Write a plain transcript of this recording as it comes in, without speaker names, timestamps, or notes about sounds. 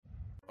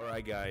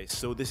Alright guys,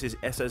 so this is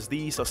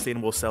SSD,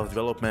 Sustainable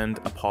Self-Development,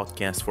 a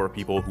podcast for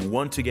people who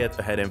want to get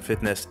ahead in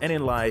fitness and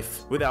in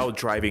life without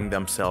driving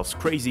themselves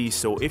crazy.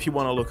 So if you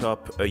want to look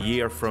up a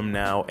year from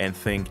now and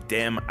think,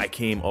 damn, I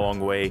came a long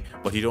way,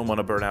 but you don't want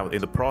to burn out in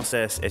the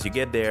process as you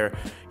get there,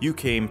 you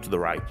came to the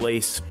right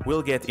place.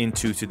 We'll get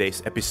into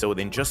today's episode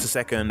in just a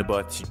second,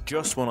 but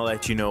just want to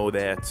let you know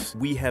that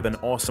we have an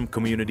awesome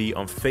community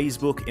on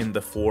Facebook in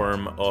the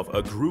form of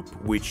a group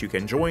which you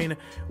can join,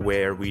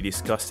 where we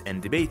discuss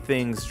and debate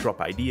things,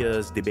 drop ideas,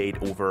 debate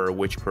over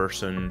which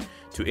person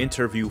to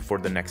interview for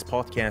the next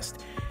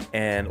podcast,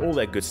 and all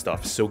that good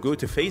stuff. So go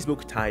to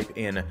Facebook, type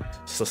in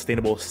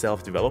Sustainable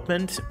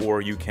Self-Development, or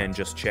you can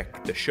just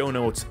check the show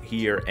notes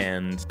here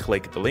and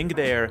click the link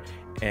there,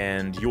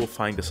 and you'll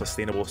find the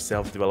Sustainable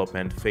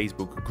Self-Development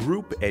Facebook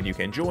group and you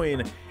can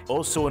join.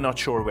 Also, not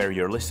sure where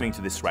you're listening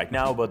to this right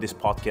now, but this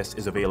podcast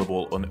is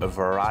available on a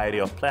variety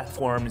of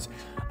platforms: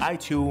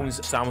 iTunes,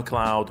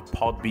 SoundCloud,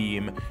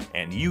 Podbeam,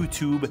 and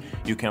YouTube.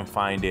 You can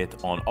find it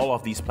on all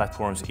of these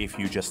platforms if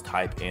you just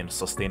type in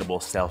Sustainable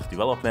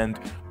Self-Development,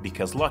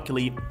 because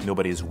luckily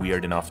nobody is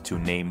weird enough to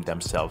name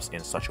themselves in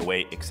such a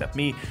way except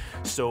me.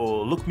 So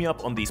look me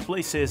up on these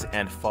places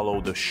and follow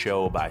the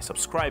show by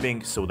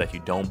subscribing so that you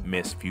don't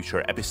miss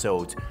future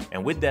episodes.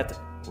 And with that,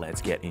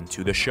 let's get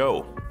into the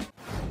show.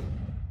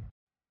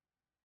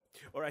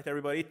 All right,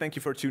 everybody, thank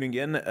you for tuning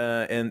in.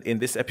 And in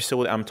this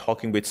episode, I'm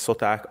talking with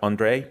Szoták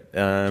Andrei.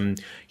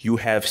 You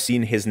have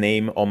seen his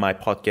name on my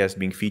podcast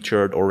being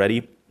featured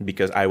already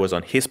because I was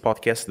on his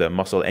podcast, the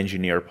Muscle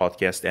Engineer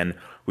podcast, and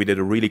we did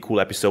a really cool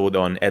episode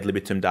on ad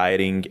libitum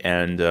dieting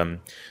and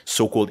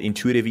so-called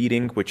intuitive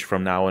eating, which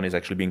from now on is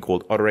actually being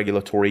called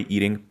autoregulatory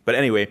eating. But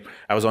anyway,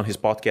 I was on his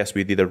podcast.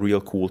 We did a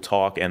real cool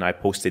talk, and I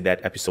posted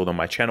that episode on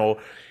my channel.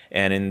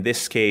 And in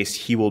this case,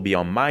 he will be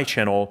on my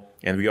channel,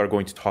 and we are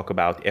going to talk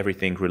about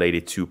everything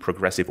related to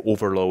progressive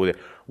overload.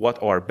 What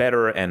are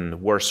better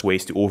and worse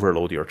ways to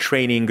overload your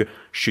training?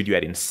 Should you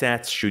add in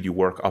sets? Should you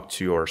work up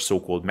to your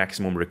so-called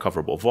maximum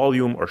recoverable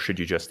volume? Or should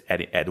you just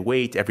add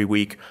weight every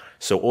week?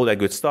 So all that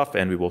good stuff,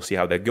 and we will see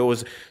how that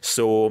goes.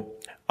 So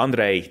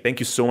Andrei, thank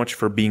you so much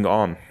for being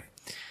on.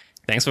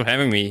 Thanks for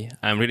having me.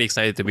 I'm really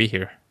excited to be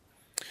here.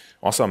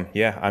 Awesome.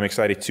 Yeah, I'm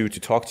excited too to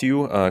talk to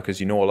you because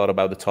you know a lot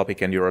about the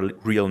topic and you're a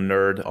real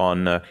nerd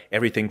on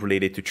everything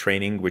related to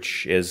training,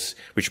 which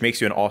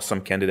makes you an awesome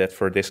candidate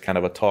for this kind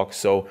of a talk.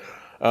 So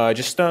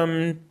just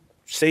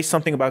say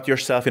something about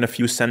yourself in a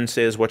few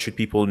sentences. What should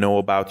people know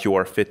about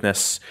your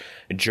fitness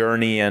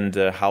journey, and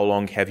how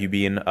long have you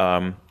been,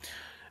 how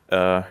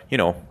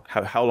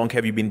long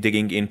have you been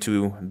digging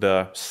into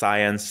the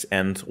science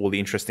and all the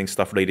interesting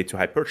stuff related to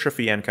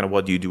hypertrophy, and kind of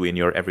what do you do in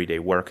your everyday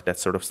work, that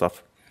sort of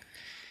stuff?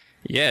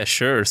 Yeah,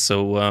 sure.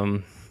 So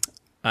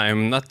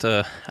I'm not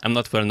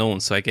well known,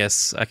 so I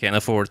guess I can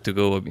afford to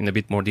go in a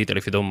bit more detail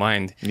if you don't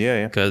mind.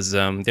 Yeah. Because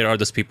there are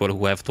those people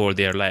who have told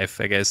their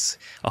life, I guess,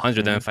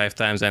 105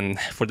 times, and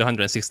for the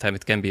 106th time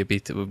it can be a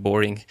bit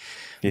boring.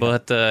 Yeah.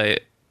 But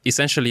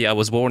essentially, I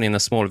was born in a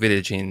small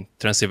village in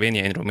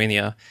Transylvania in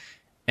Romania,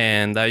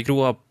 and I grew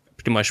up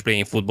pretty much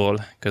playing football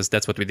because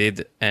that's what we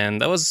did.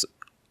 And I was,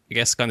 I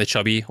guess, kind of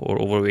chubby or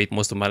overweight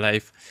most of my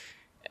life.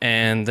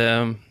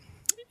 And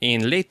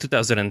in late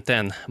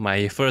 2010,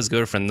 my first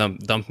girlfriend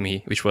dumped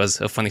me, which was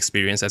a fun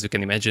experience, as you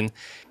can imagine.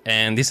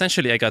 And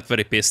essentially, I got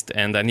very pissed,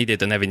 and I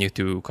needed an avenue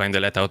to kind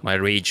of let out my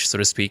rage, so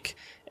to speak.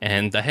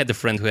 And I had a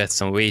friend who had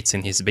some weights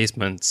in his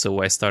basement,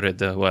 so I started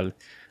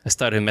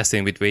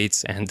messing with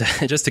weights. And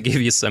just to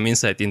give you some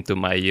insight into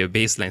my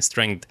baseline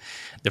strength,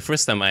 the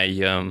first time I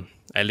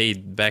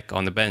laid back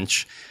on the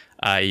bench,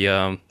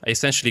 I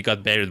essentially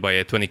got buried by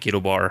a 20-kilo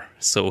bar.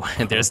 So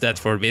there's that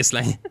for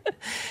baseline.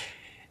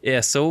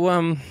 Yeah,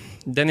 so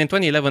then in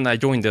 2011, I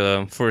joined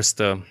the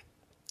first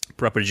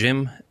proper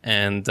gym,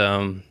 and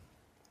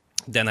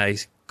then I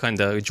kind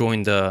of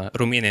joined the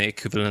Romanian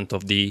equivalent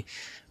of the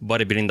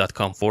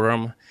bodybuilding.com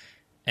forum.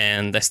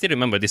 And I still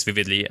remember this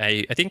vividly.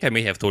 I think I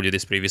may have told you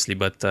this previously,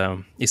 but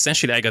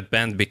essentially I got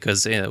banned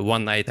because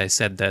one night I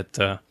said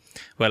that,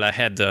 I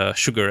had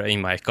sugar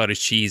in my cottage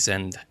cheese,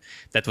 and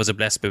that was a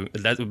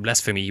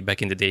blasphemy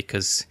back in the day,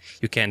 because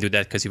you can't do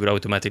that because you would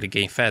automatically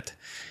gain fat.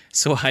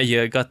 So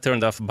I got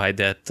turned off by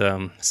that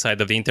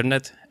side of the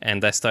internet,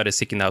 and I started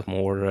seeking out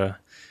more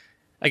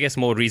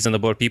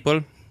reasonable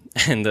people.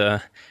 And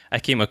I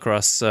came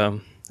across, I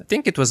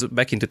think it was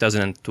back in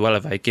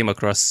 2012, I came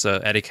across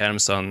Eric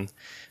Helms on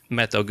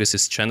Matt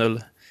Augustus' channel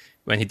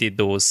when he did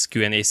those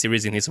Q&A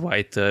series in his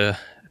white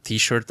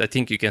t-shirt. I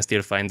think you can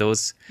still find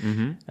those.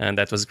 Mm-hmm. And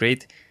that was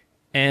great.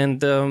 And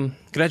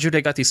gradually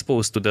I got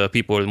exposed to the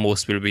people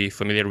most will be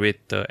familiar with,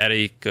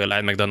 Eric,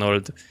 Lyle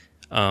McDonald,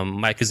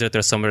 Mike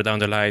Rizzletter somewhere down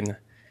the line.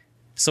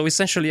 So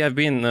essentially I've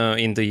been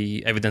in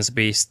the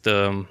evidence-based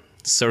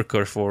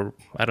circle for,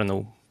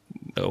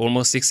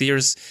 almost 6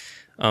 years.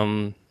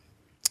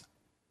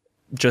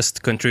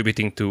 Just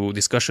contributing to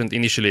discussion,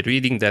 initially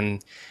reading, then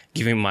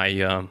giving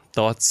my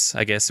thoughts,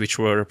 I guess, which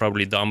were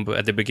probably dumb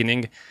at the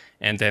beginning,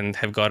 and then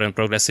have gotten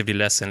progressively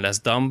less and less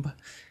dumb.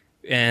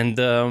 And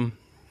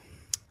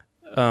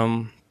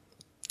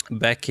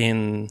back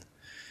in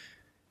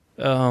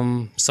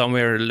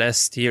somewhere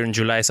last year in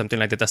July, something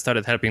like that, I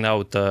started helping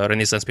out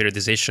Renaissance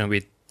Periodization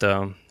with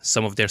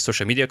some of their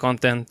social media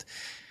content.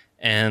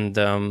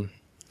 And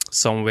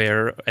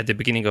somewhere at the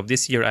beginning of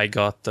this year, I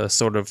got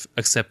sort of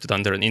accepted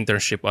under an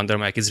internship under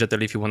Mike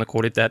Israel, if you want to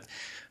call it that.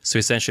 So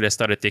essentially, I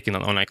started taking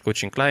on online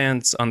coaching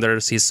clients under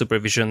his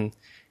supervision,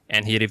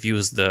 and he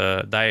reviews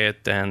the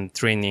diet and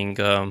training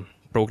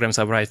programs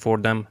I write for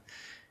them.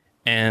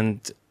 And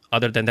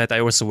other than that,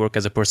 I also work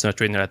as a personal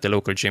trainer at the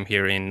local gym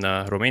here in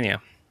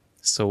Romania.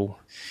 So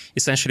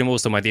essentially,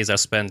 most of my days are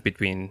spent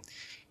between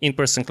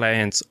in-person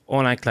clients,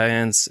 online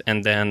clients,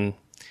 and then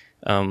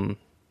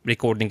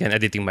recording and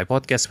editing my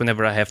podcast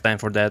whenever I have time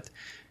for that,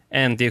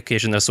 and the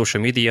occasional social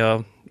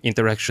media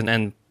interaction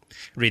and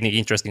reading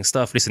interesting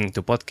stuff, listening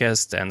to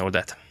podcasts, and all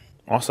that.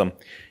 Awesome.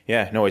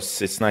 Yeah, no,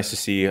 it's nice to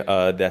see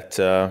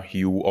that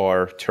you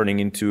are turning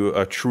into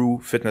a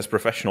true fitness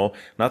professional.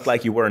 Not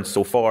like you weren't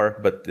so far,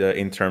 but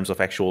in terms of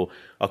actual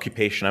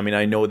occupation. I mean,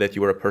 I know that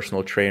you were a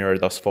personal trainer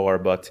thus far,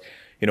 but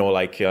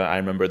I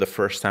remember the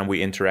first time we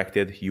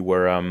interacted, you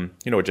were,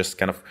 just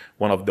kind of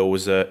one of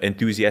those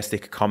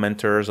enthusiastic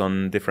commenters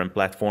on different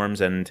platforms,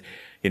 and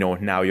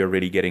now you're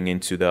really getting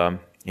into the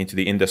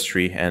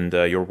industry, and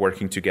you're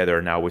working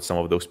together now with some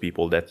of those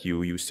people that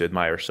you used to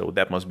admire. So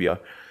that must be a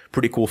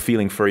pretty cool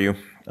feeling for you.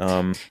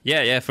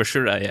 Yeah, for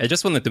sure. I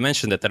just wanted to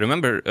mention that I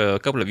remember a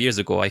couple of years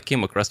ago I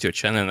came across your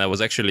channel, and I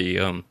was actually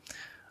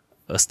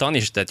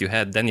astonished that you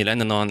had Danny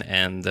Lennon on,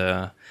 and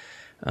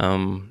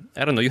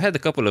I don't know, you had a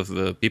couple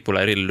of people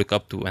I really look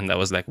up to, and I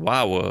was like,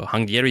 wow, a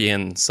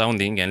Hungarian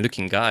sounding and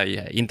looking guy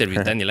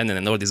interviewed Danny Lennon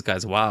and all these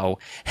guys, wow.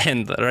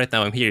 And right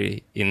now I'm here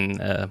in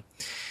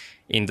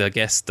the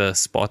guest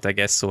spot, I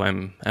guess, so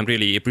I'm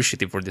really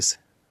appreciative for this.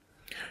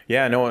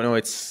 Yeah, no,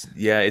 it's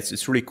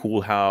really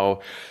cool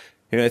how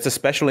it's a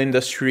special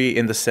industry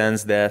in the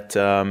sense that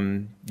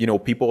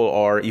people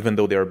are, even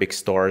though they're big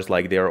stars,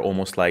 like they're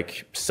almost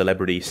like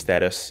celebrity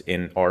status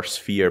in our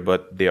sphere,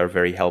 but they are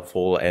very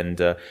helpful, and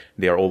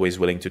they are always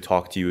willing to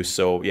talk to you.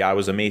 So yeah, I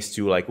was amazed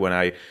too, like when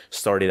I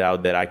started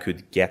out, that I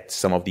could get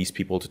some of these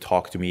people to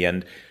talk to me,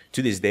 and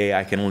to this day,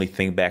 I can only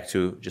think back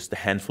to just a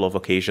handful of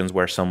occasions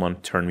where someone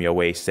turned me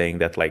away saying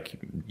that, like,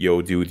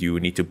 yo, dude, you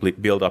need to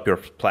build up your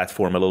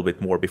platform a little bit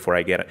more before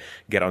I get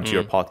onto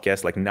your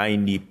podcast. Like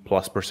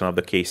 90+% of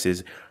the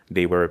cases,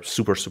 they were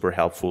super, super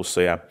helpful. So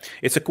yeah,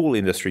 it's a cool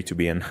industry to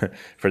be in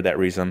for that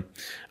reason.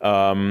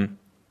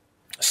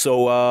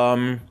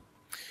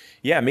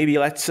 Yeah, maybe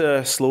let's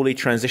slowly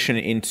transition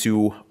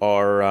into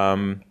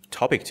our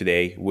topic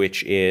today,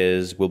 which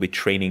will be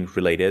training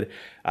related.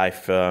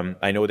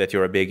 I know that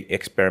you're a big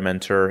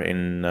experimenter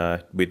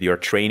with your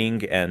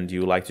training, and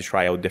you like to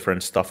try out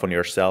different stuff on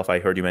yourself. I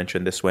heard you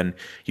mention this when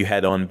you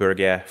had on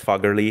Børge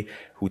Fagerli,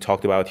 who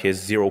talked about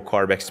his zero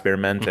carb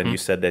experiment, and you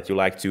said that you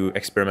like to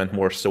experiment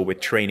more so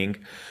with training.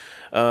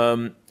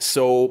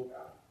 So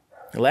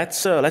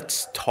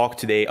let's talk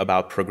today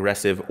about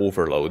progressive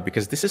overload,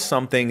 because this is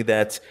something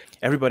that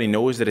everybody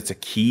knows that it's a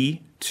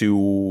key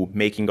to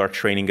making our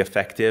training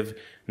effective,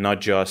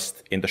 not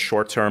just in the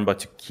short term, but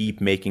to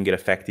keep making it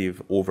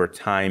effective over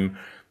time.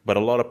 But a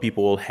lot of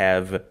people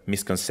have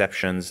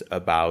misconceptions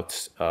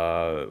about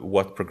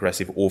what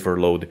progressive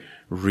overload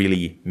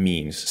really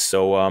means.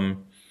 So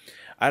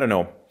I don't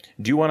know.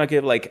 Do you want to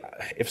give, like,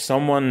 if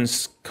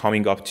someone's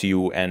coming up to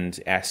you and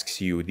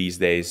asks you these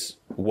days,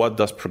 what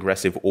does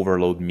progressive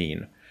overload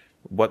mean?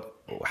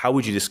 How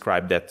would you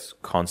describe that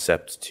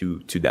concept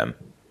to them?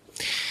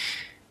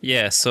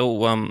 Yeah,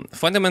 so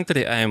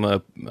fundamentally, I'm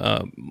a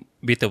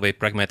bit of a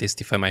pragmatist,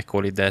 if I might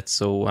call it that.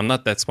 So I'm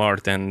not that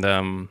smart, and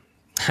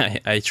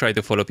I try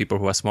to follow people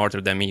who are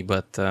smarter than me,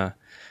 but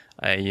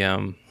I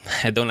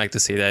don't like to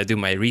say that I do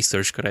my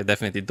research, because I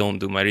definitely don't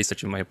do my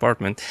research in my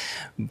apartment.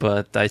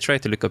 But I try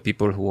to look at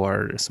people who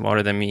are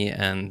smarter than me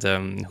and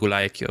who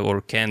like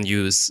or can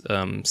use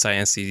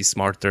sciencey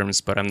smart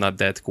terms, but I'm not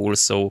that cool.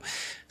 So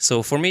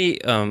for me,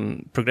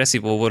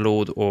 progressive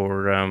overload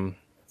or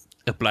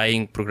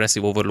applying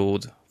progressive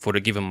overload for a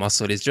given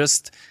muscle is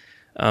just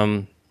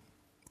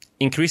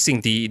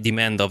increasing the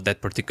demand of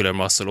that particular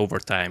muscle over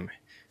time.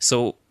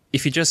 So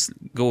if you just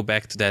go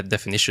back to that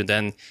definition,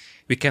 then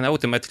we can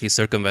automatically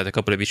circumvent a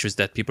couple of issues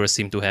that people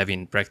seem to have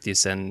in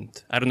practice. And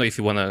I don't know if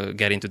you want to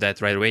get into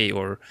that right away,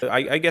 or...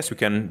 I guess we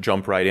can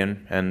jump right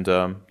in, and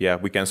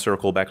we can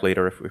circle back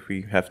later if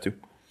we have to.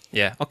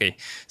 Yeah, okay.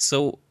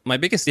 So my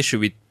biggest issue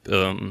with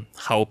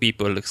how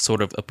people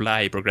sort of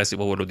apply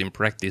progressive overload in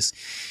practice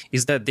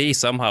is that they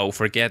somehow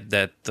forget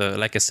that,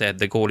 like I said,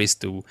 the goal is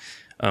to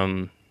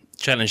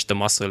challenge the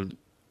muscle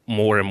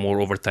more and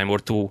more over time, or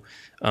to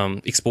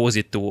expose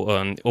it to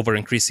an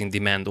over-increasing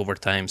demand over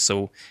time.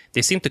 So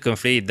they seem to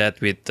conflate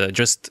that with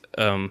just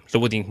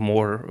loading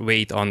more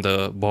weight on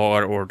the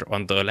bar or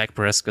on the leg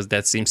press, because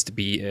that seems to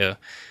be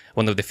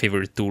one of the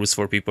favorite tools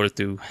for people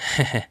to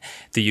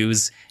to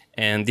use.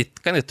 And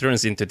it kind of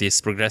turns into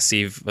this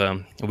progressive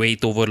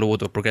weight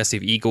overload, or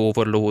progressive ego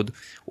overload,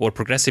 or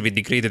progressively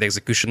degraded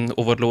execution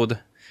overload.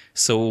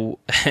 So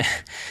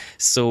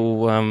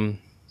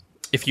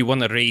if you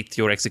want to rate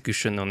your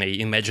execution on a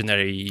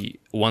imaginary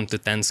 1 to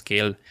 10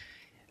 scale,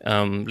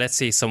 let's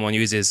say someone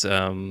uses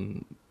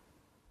 10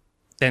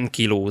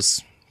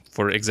 kilos,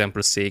 for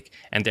example's sake,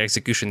 and their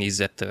execution is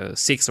at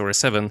 6 or a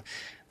 7,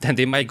 then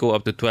they might go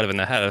up to 12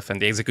 and a half,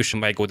 and the execution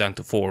might go down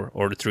to 4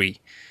 or 3.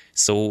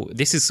 So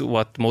this is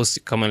what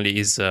most commonly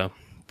is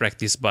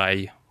practiced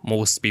by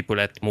most people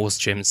at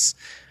most gyms.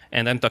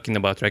 And I'm talking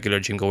about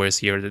regular gym goers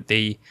here, that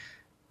they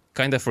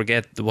kind of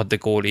forget what the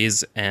goal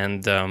is,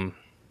 and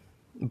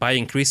by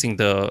increasing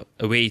the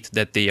weight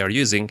that they are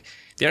using,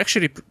 they're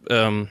actually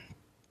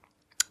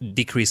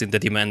decreasing the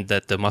demand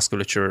that the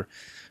musculature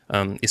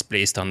is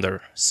placed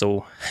under.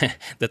 So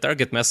the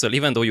target muscle,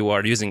 even though you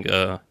are using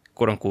a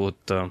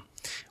quote-unquote,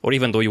 or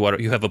even though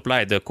you have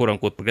applied the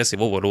quote-unquote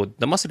progressive overload,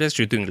 the muscle is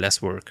actually doing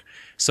less work.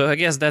 So I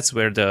guess that's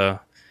where the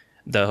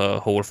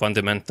whole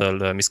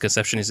fundamental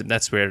misconception is.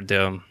 That's where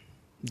the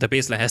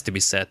baseline has to be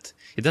set.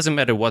 It doesn't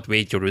matter what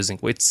weight you're using.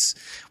 What's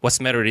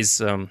matter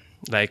is,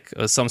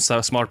 some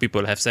smart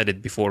people have said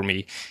it before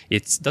me,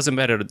 it doesn't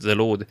matter the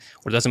load,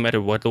 or doesn't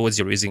matter what loads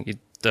you're using.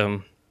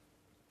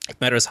 It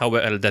matters how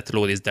well that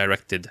load is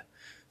directed.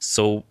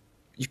 So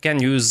you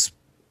can use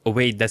a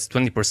weight that's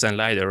 20%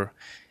 lighter,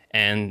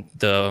 and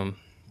the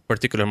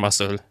particular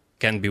muscle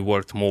can be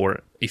worked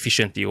more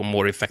efficiently or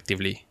more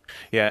effectively.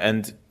 Yeah,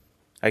 and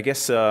I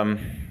guess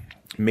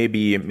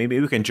maybe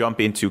we can jump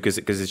into, because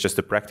it's just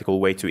a practical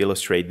way to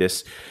illustrate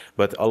this,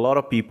 but a lot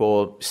of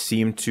people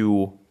seem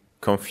to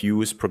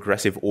confuse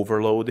progressive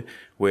overload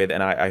with,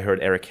 and I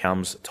heard Eric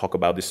Helms talk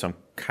about this, so I'm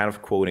kind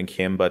of quoting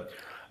him, but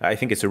I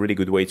think it's a really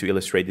good way to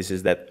illustrate this,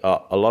 is that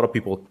a lot of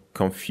people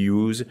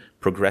confuse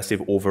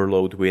progressive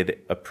overload with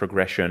a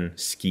progression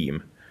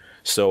scheme.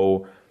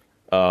 So,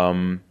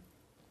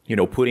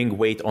 putting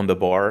weight on the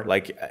bar,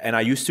 and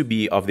I used to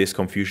be of this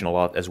confusion a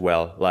lot as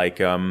well.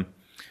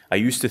 I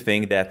used to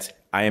think that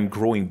I am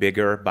growing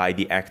bigger by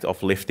the act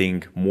of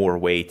lifting more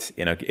weight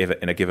in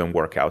a given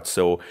workout.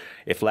 So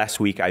if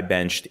last week I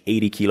benched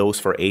 80 kilos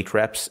for 8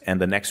 reps,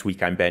 and the next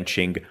week I'm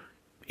benching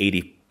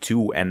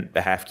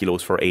 82.5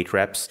 kilos for 8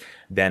 reps,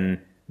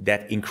 then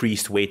that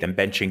increased weight and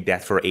benching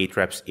that for 8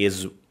 reps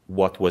is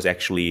what was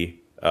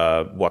actually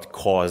what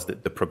caused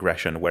the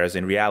progression. Whereas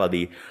in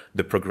reality,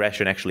 the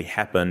progression actually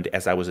happened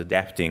as I was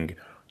adapting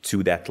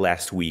to that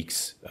last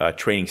week's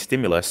training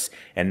stimulus.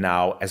 And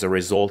now, as a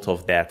result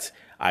of that,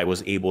 I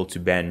was able to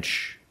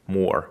bench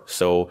more.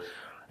 So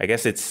I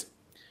guess it's,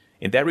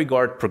 in that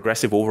regard,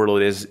 progressive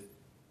overload is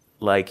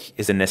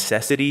a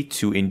necessity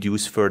to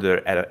induce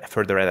further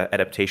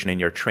adaptation in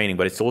your training,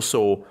 but it's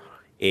also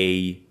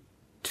a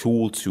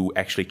tool to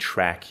actually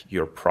track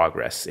your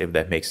progress, if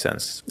that makes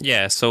sense.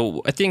 Yeah,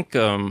 so I think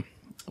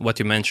what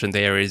you mentioned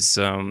there is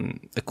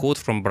a quote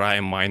from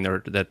Brian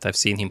Miner that I've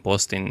seen him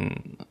post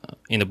in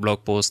a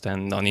blog post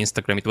and on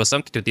Instagram. It was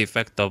something to the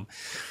effect of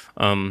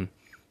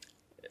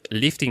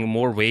lifting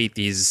more weight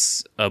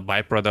is a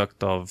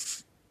byproduct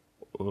of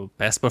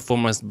past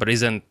performance, but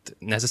isn't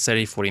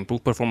necessary for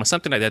improved performance,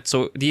 something like that.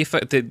 So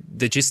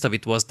the gist of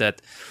it was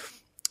that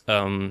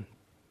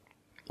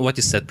what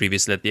you said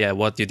previously, that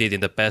what you did in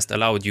the past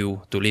allowed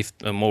you to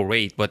lift more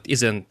weight, but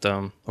isn't,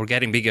 or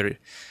getting bigger,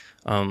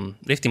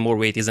 lifting more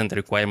weight isn't a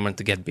requirement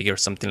to get bigger,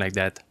 something like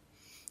that.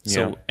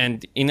 So,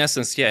 and in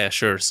essence, yeah,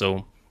 sure.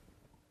 So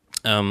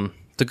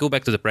to go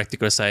back to the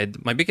practical side,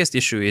 my biggest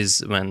issue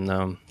is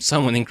when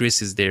someone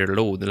increases their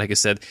load. Like I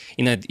said,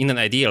 in an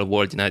ideal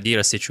world, in an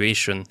ideal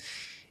situation,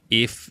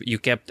 if you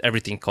kept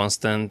everything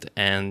constant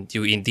and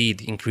you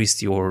indeed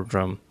increased your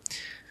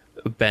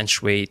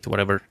bench weight,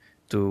 whatever,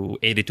 to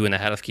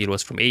 82.5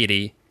 kilos from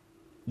 80,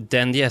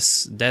 then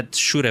yes, that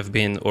should have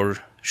been or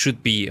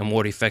should be a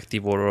more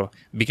effective or a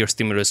bigger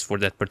stimulus for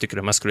that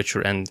particular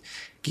musculature. And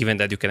given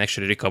that you can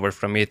actually recover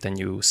from it and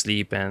you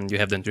sleep and you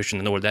have the nutrition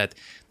and all that,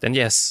 then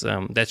yes,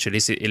 that should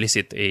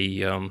elicit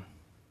a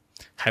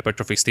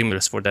hypertrophic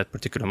stimulus for that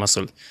particular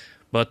muscle.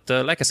 But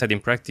like I said, in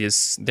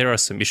practice, there are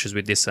some issues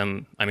with this.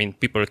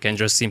 People can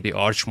just simply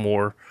arch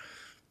more.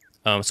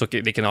 So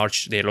they can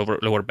arch their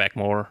lower back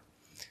more,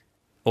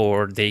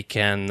 or they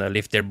can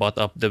lift their butt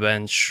up the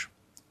bench.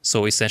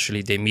 So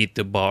essentially they meet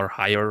the bar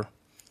higher,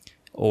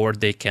 or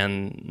they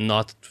can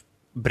not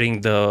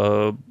bring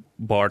the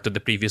bar to the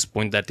previous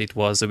point that it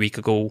was a week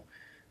ago.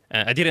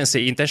 I didn't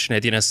say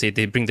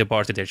they bring the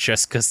bar to their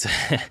chest, because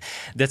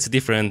that's a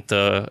different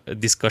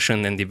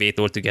discussion and debate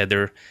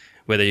altogether,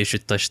 whether you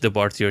should touch the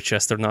bar to your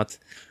chest or not.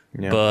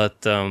 Yeah.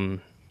 But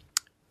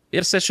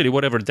essentially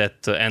whatever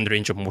that end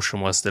range of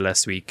motion was the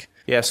last week.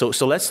 Yeah, so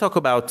let's talk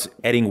about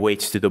adding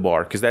weights to the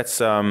bar, because that's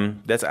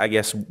I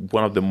guess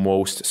one of the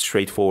most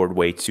straightforward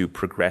way to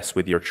progress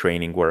with your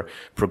training, or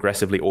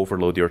progressively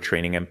overload your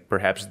training. And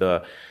perhaps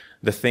the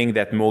thing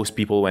that most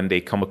people, when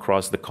they come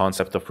across the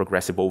concept of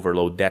progressive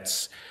overload,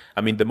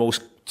 the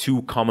most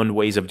two common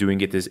ways of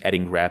doing it is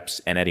adding reps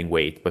and adding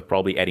weight, but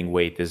probably adding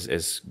weight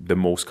is the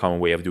most common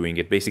way of doing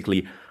it.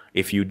 Basically,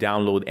 if you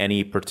download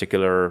any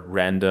particular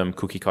random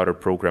cookie cutter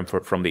program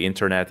from the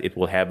internet, it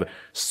will have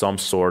some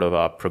sort of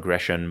a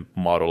progression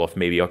model of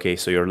maybe, okay,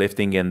 so you're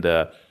lifting in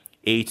the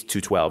 8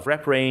 to 12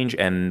 rep range.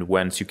 And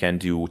once you can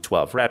do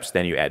 12 reps,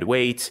 then you add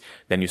weight.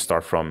 Then you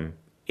start from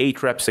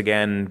 8 reps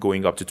again,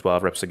 going up to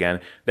 12 reps again.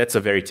 That's a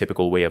very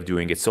typical way of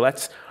doing it. So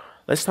let's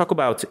talk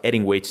about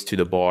adding weights to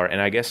the bar.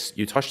 And I guess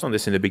you touched on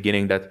this in the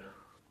beginning, that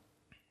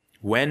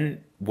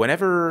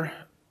whenever,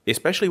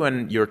 especially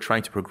when you're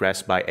trying to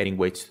progress by adding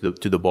weights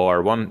to the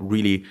bar, one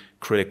really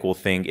critical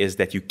thing is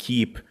that you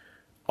keep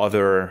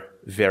other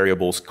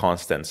variables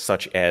constant,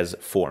 such as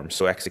form,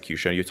 so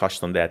execution. You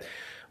touched on that.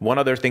 One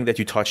other thing that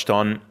you touched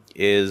on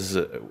is,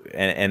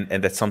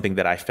 and that's something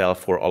that I fell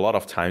for a lot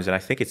of times, and I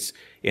think it's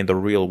in the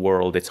real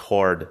world, it's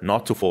hard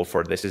not to fall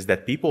for this, is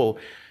that people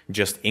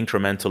just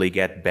incrementally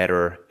get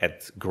better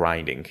at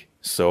grinding.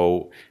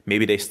 So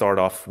maybe they start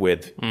off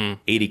with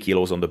 80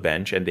 kilos on the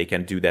bench and they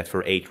can do that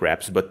for 8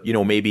 reps, but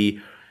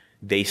maybe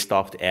they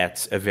stopped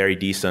at a very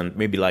decent,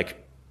 maybe like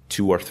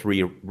 2 or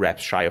 3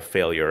 reps shy of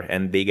failure,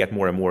 and they get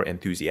more and more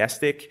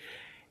enthusiastic,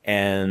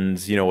 and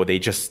they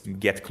just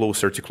get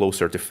closer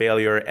to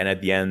failure, and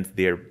at the end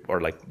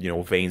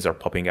veins are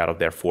popping out of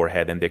their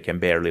forehead and they can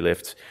barely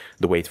lift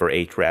the weight for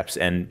 8 reps,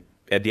 and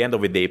at the end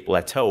of it they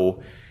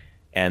plateau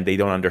and they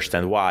don't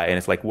understand why. And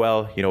it's like,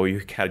 well,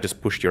 you kind of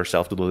just pushed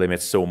yourself to the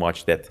limit so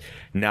much that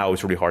now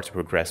it's really hard to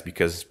progress,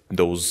 because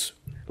those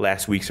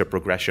last weeks of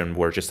progression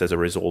were just as a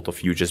result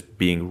of you just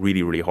being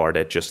really, really hard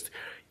at just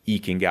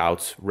eking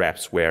out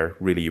reps where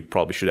really you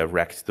probably should have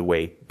wrecked the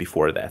weight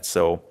before that.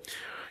 So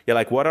yeah,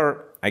 like what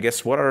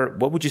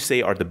would you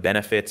say are the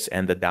benefits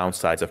and the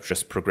downsides of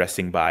just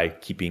progressing by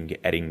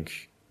adding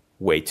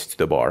weight to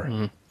the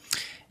bar?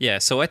 Yeah,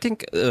 so I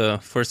think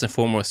first and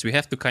foremost, we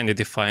have to kind of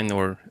define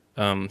or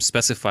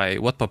specify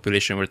what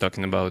population we're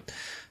talking about.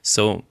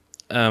 So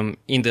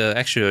in the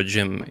actual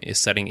gym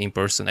setting in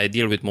person, I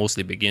deal with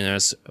mostly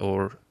beginners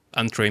or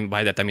untrained.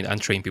 By that I mean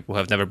untrained people who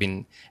have never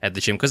been at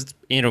the gym, because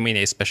in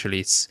Romania especially,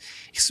 it's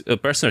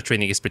personal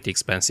training is pretty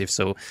expensive.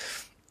 So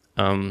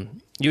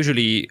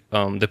usually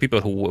the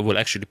people who will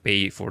actually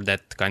pay for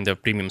that kind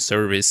of premium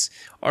service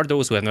are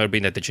those who have never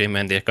been at the gym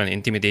and they're kind of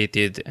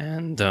intimidated,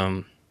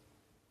 and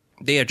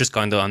they are just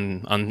kind of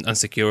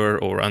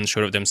unsecure or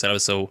unsure of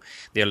themselves. So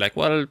they're like,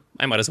 well,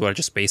 I might as well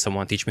just pay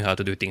someone teach me how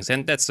to do things.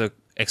 And that's an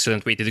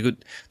excellent way to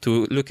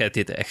look at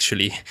it,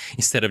 actually,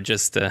 instead of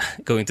just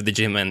going to the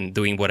gym and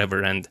doing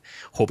whatever and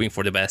hoping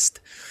for the best.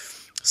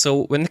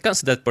 So when it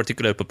comes to that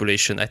particular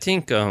population, I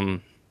think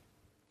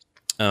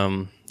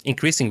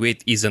increasing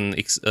weight is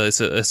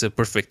a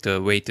perfect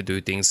way to do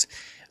things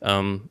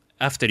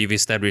after you've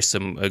established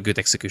some good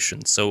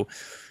execution. So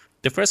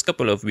the first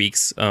couple of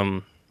weeks,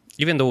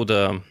 even though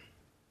the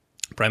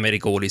primary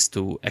goal is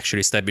to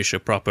actually establish a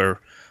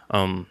proper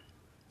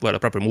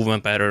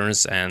movement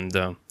patterns, and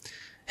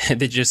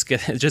they just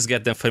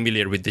get them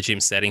familiar with the gym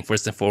setting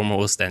first and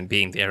foremost, and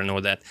being there and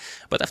all that.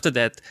 But after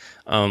that,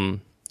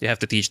 you have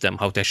to teach them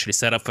how to actually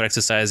set up for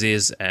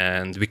exercises,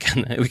 and we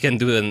can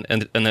do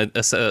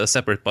a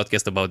separate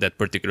podcast about that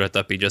particular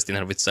topic just in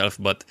and of itself.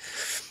 But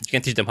you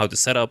can teach them how to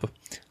set up,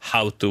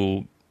 how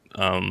to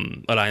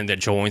align their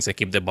joints and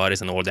keep their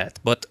bodies and all that.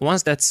 But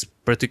once that's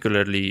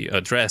particularly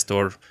addressed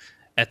or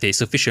at a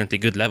sufficiently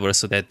good level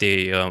so that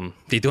they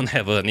don't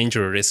have an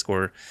injury risk,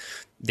 or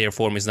their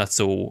form is not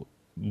so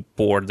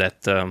poor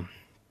that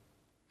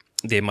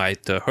they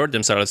might hurt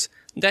themselves,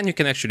 then you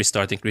can actually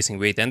start increasing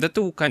weight. And the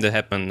two kind of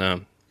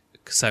happen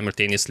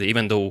simultaneously,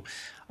 even though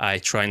I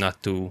try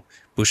not to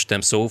push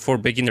them. So for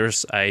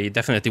beginners, I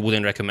definitely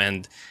wouldn't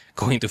recommend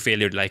going to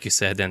failure, like you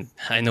said. And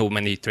I know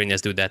many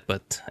trainers do that,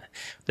 but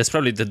that's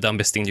probably the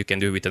dumbest thing you can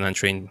do with an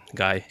untrained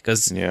guy.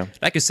 Because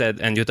like you said,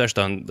 and you touched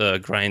on the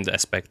grind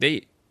aspect,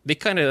 they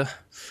kind of,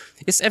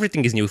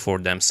 everything is new for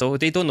them. So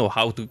they don't know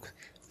how to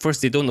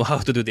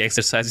do the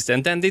exercises,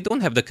 and then they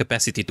don't have the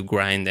capacity to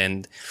grind.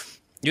 And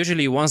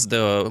usually once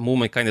the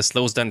movement kind of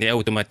slows down, they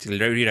automatically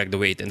re-rack the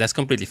weight, and that's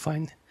completely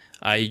fine.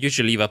 I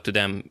usually leave up to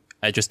them.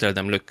 I just tell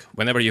them, look,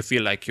 whenever you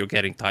feel like you're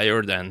getting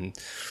tired and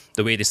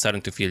the weight is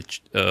starting to feel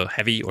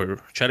heavy or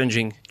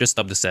challenging, just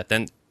stop the set.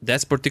 And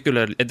that's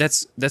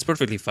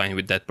perfectly fine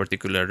with that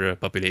particular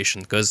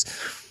population, because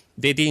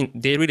they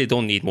really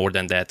don't need more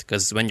than that.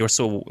 Because when you're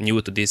so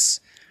new to this,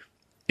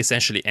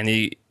 essentially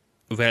any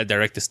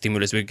well-directed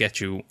stimulus will get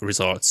you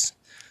results.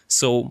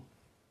 So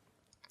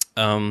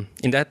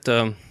in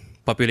that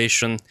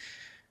population,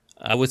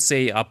 I would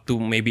say up to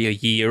maybe a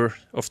year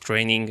of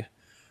training,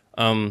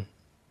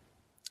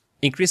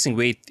 increasing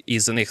weight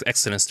is an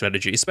excellent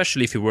strategy,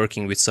 especially if you're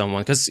working with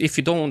someone. Because if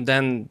you don't,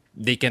 then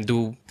they can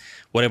do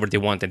whatever they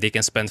want, and they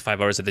can spend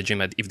 5 hours at the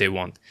gym if they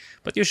want.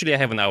 But usually I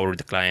have an hour with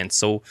the client,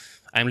 so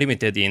I'm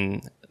limited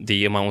in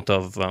the amount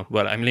of,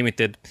 I'm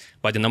limited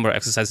by the number of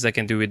exercises I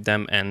can do with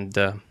them, and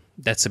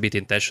that's a bit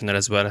intentional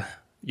as well.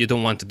 You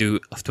don't want to do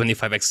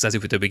 25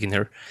 exercises with a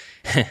beginner.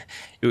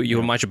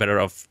 You're much better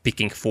off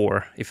picking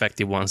 4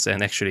 effective ones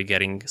and actually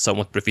getting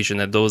somewhat proficient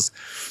at those.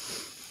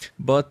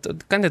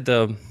 But kind of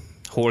the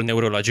whole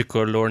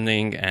neurological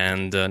learning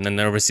and the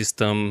nervous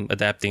system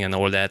adapting and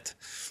all that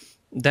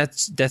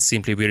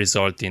simply will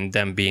result in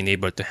them being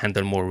able to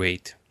handle more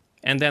weight.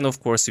 And then,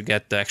 of course, you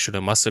get the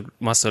actual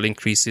muscle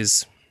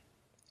increases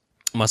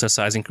muscle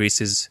size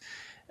increases,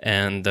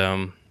 and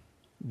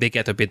they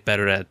get a bit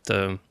better at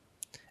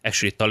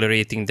actually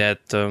tolerating that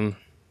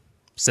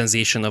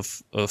sensation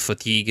of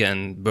fatigue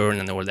and burn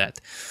and all that.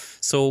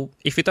 So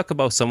if we talk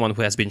about someone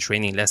who has been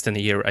training less than a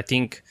year, I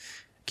think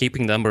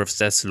keeping the number of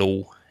sets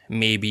low,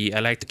 maybe I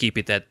like to keep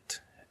it at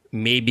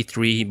maybe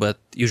 3, but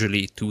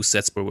usually 2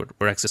 sets per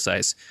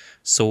exercise.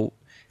 So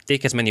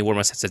take as many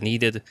warm-up sets as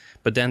needed,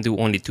 but then do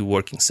only 2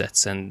 working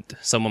sets. And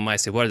someone might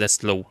say, well,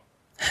 that's low.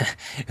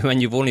 When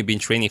you've only been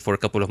training for a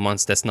couple of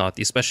months, that's not,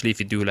 especially if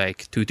you do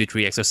like 2 to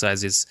 3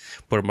 exercises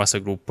per muscle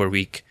group per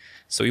week.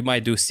 So you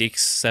might do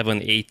 6,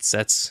 7, 8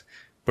 sets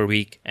per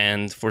week.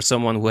 And for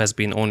someone who has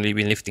only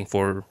been lifting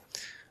for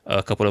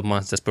a couple of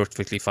months, that's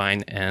perfectly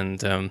fine.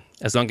 And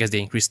as long as they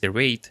increase their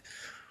weight,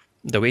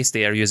 the weights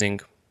they are using,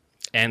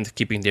 and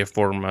keeping their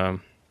form,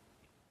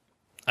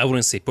 I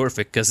wouldn't say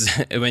perfect, because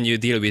when you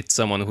deal with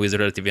someone who is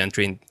relatively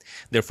untrained,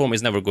 their form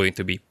is never going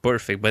to be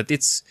perfect, but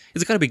it's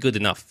got to be good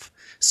enough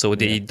so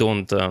they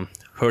don't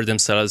hurt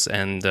themselves,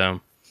 and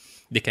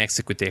they can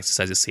execute the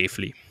exercises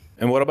safely.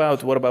 And what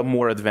about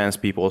more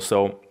advanced people?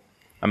 So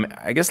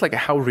I guess, like,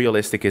 how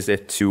realistic is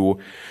it to,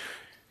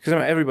 because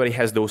everybody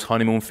has those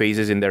honeymoon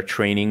phases in their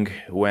training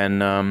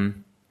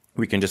when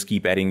we can just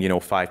keep adding,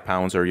 5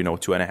 pounds or,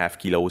 2.5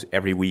 kilos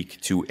every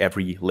week to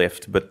every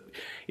lift, but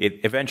it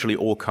eventually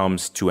all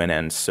comes to an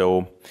end.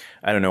 So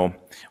I don't know,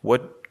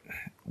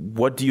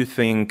 what do you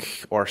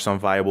think are some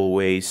viable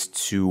ways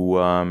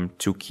to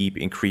keep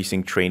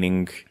increasing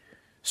training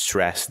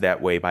stress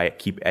that way by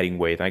keep adding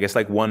weight? And I guess,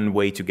 like, one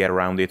way to get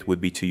around it would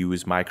be to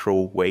use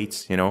micro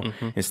weights,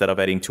 instead of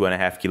adding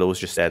 2.5 kilos,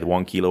 just add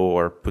 1 kilo,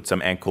 or put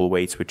some ankle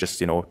weights with just,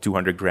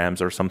 200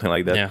 grams or something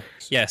like that.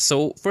 Yeah.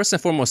 So first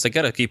and foremost, I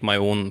got to keep my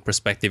own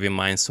perspective in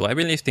mind. So I've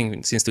been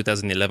lifting since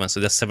 2011. So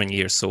that's 7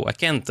 years. So I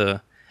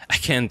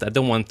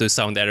don't want to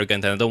sound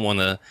arrogant, and I don't want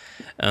to,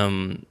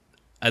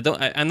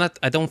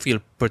 I don't feel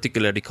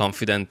particularly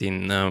confident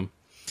in,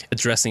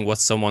 addressing what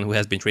someone who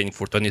has been training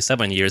for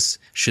 27 years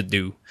should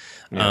do.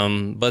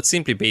 But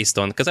simply based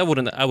on, because I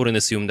wouldn't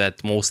assume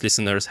that most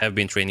listeners have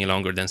been training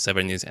longer than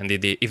 7 years, and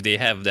if they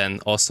have, then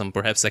awesome.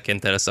 Perhaps I can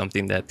tell us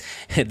something that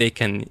they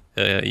can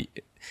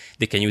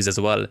use as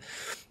well.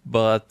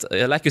 But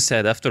like you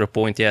said, after a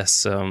point,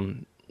 yes,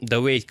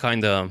 the weight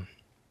kind of,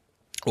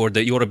 or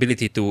your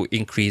ability to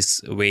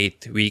increase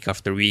weight week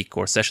after week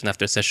or session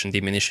after session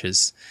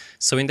diminishes.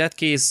 So in that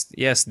case,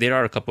 yes, there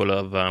are a couple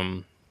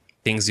of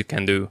things you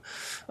can do.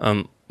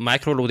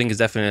 Micro loading is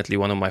definitely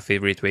one of my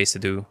favorite ways to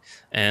do.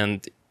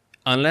 And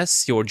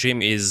unless your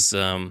gym is,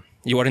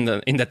 you are in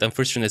that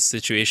unfortunate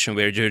situation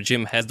where your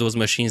gym has those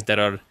machines that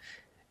are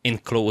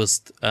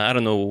enclosed. I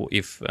don't know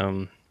if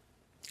you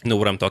know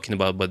what I'm talking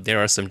about, but there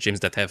are some gyms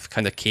that have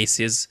kind of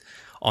cases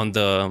on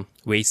the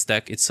weight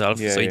stack itself.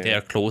 They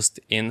are closed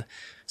in,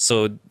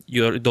 so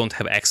you don't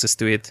have access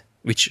to it,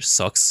 which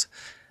sucks.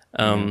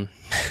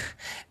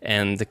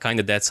 And kind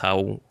of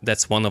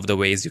that's one of the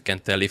ways you can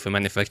tell if a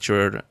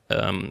manufacturer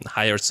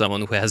hired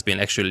someone who has been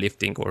actually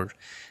lifting, or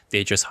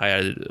they just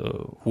hired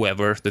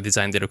whoever to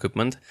design their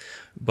equipment.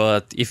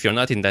 But if you're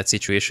not in that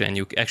situation and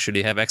you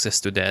actually have access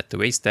to that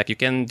weight stack, you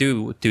can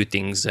do 2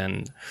 things.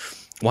 And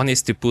one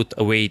is to put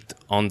a weight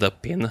on the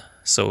pin.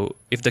 So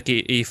if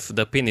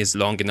the pin is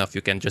long enough,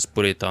 you can just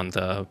put it on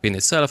the pin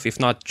itself. If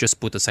not, just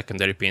put a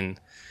secondary pin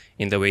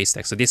in the weight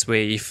stack. So this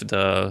way, if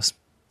the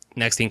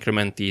next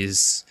increment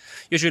is,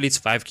 usually it's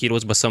 5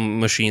 kilos, but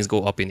some machines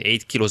go up in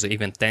 8 kilos or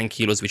even 10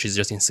 kilos, which is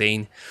just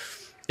insane.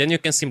 Then you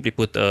can simply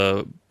put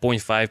a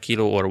 0.5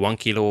 kilo or 1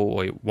 kilo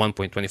or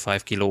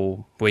 1.25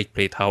 kilo weight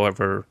plate,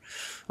 however,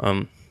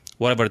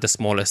 whatever the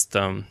smallest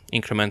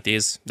increment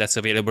is that's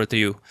available to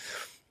you.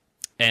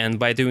 And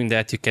by doing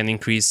that, you can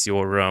increase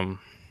your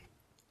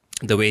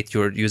the weight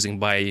you're using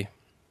by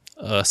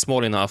a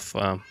small enough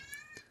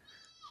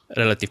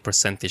relative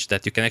percentage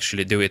that you can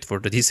actually do it for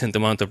the decent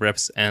amount of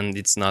reps. And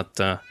it's not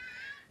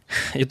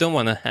you don't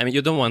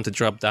want to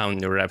drop down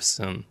your reps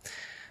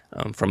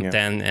from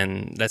 10,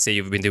 and let's say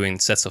you've been doing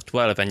sets of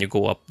 12 and you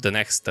go up the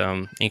next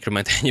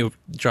increment and you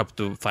drop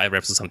to 5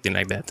 reps or something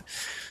like that.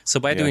 So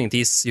by doing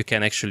this, you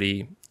can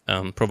actually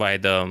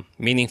provide a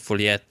meaningful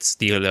yet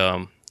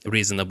still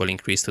reasonable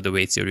increase to the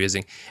weights you're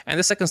using. And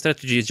the second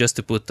strategy is just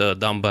to put a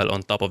dumbbell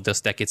on top of the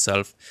stack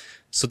itself.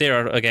 So there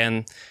are,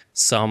 again,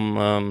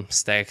 some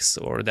stacks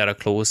that are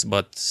close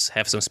but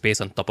have some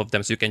space on top of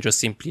them, so you can just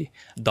simply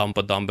dump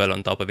a dumbbell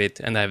on top of it.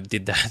 And I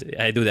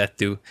do that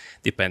too,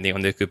 depending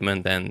on the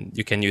equipment. And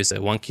you can use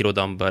a 1 kilo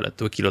dumbbell, a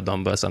 2 kilo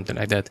dumbbell, something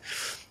like that.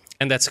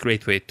 And that's a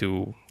great way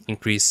to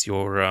increase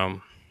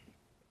your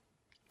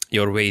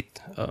weight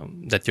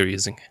that you're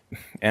using.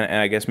 And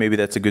I guess maybe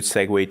that's a good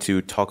segue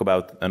to talk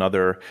about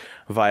another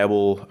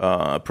viable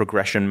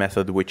progression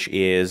method, which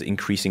is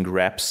increasing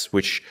reps,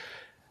 which,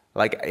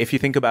 like, if you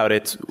think about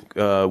it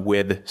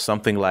with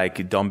something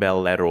like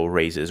dumbbell lateral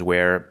raises,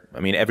 where,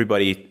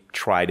 everybody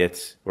tried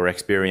it or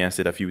experienced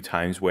it a few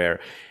times, where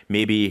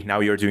maybe now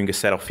you're doing a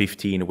set of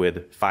 15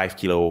 with 5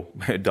 kilo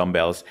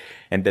dumbbells,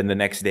 and then the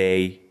next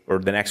day or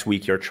the next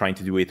week you're trying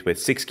to do it with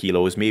 6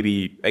 kilos.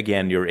 Maybe,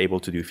 again, you're able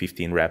to do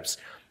 15 reps.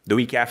 The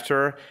week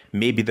after,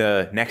 maybe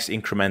the next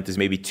increment is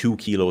maybe 2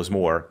 kilos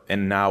more.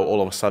 And now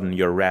all of a sudden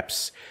your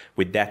reps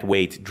with that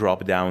weight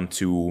drop down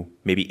to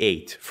maybe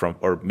 8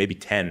 or maybe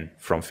 10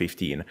 from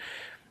 15,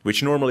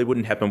 which normally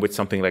wouldn't happen with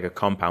something like a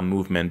compound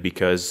movement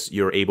because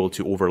you're able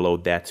to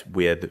overload that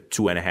with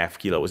 2.5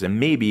 kilos. And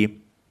maybe,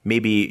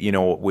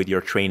 with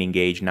your training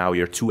age, now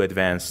you're too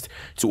advanced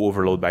to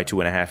overload by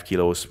 2.5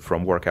 kilos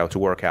from workout to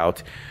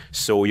workout.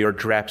 So your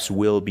reps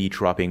will be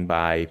dropping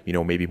by,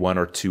 maybe 1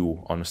 or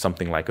 2 on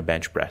something like a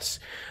bench press.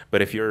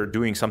 But if you're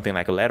doing something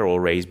like a lateral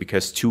raise,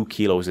 because 2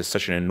 kilos is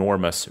such an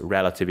enormous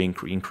relative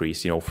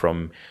increase,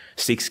 from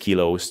 6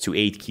 kilos to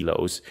 8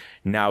 kilos,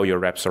 now your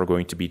reps are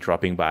going to be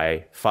dropping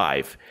by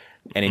 5.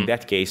 And in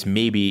that case,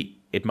 maybe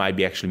it might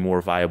be actually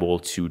more viable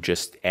to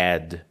just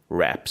add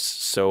reps.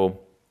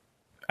 So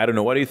I don't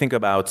know. What do you think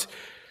about,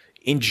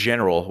 in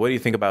general, what do you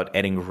think about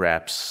adding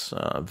reps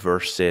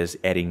versus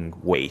adding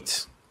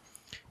weight?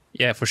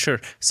 Yeah, for sure.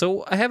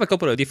 So I have a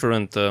couple of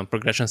different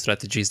progression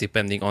strategies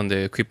depending on the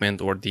equipment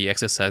or the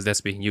exercise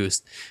that's being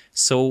used.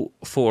 So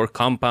for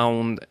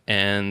compound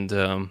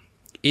and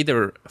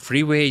either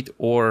free weight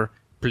or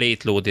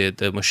plate loaded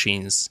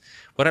machines,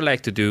 what I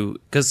like to do,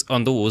 because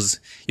on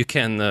those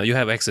you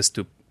have access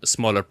to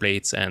smaller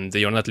plates and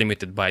you're not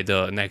limited by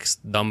the next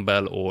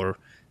dumbbell or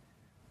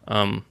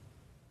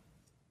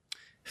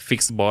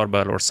fixed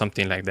barbell or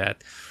something like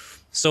that.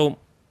 So,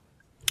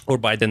 or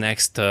by the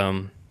next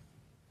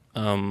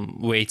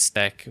weight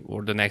stack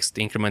or the next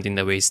increment in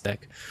the weight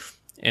stack,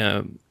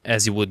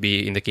 as it would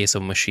be in the case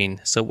of machine.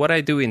 So what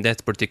I do in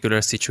that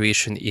particular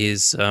situation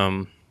is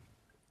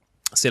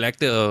select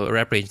the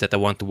rep range that I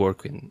want to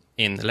work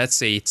in. Let's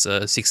say it's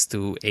a 6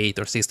 to 8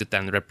 or 6 to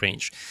 10 rep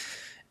range.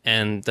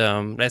 And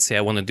let's say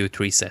I want to do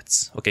 3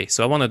 sets. Okay,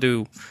 so I want to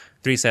do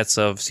 3 sets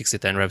of 6 to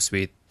 10 reps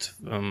with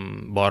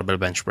barbell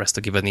bench press,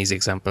 to give an easy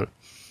example.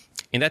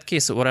 In that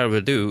case, what I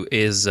will do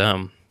is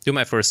do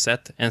my first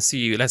set and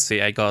see, let's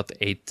say I got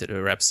 8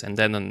 reps, and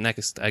then on the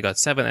next I got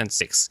 7 and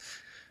 6.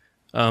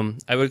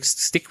 I will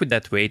stick with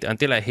that weight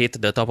until I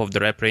hit the top of the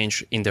rep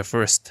range in the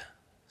first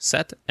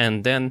set,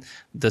 and then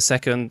the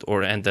second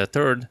and the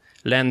third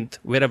land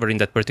wherever in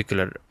that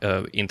particular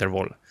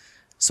interval.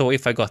 So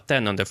if I got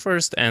 10 on the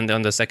first and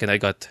on the second I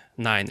got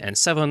 9 and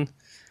 7,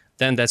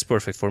 then that's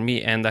perfect for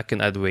me and I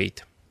can add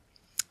weight.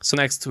 So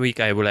next week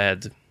I will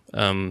add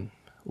 1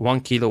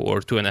 kilo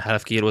or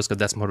 2.5 kilos, because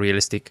that's more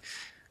realistic,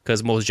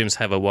 because most gyms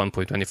have a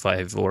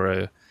 1.25 or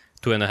a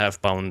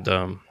 2.5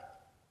 pound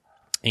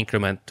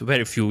increment.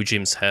 Very few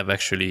gyms have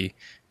actually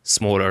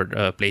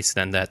smaller plates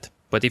than that,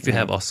 but if you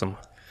have, awesome.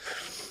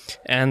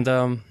 And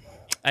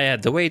I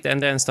add the weight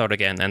and then start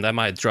again, and I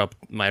might drop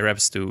my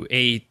reps to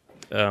 8,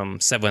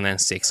 7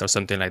 and 6 or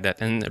something like that,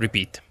 and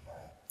repeat.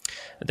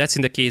 That's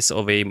in the case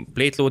of a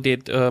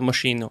plate-loaded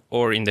machine,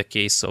 or in the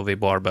case of a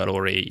barbell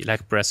or a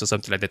leg press or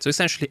something like that. So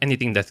essentially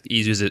anything that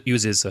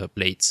uses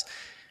plates.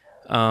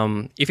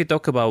 If you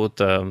talk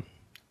about a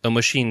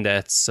machine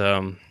that's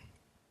that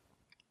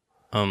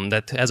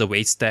has a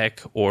weight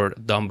stack or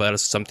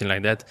dumbbells or something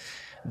like that,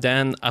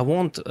 then I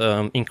won't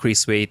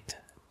increase weight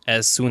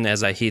as soon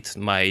as I hit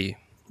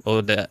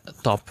the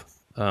top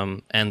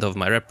end of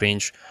my rep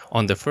range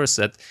on the first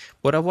set.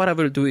 But what I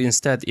will do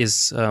instead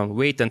is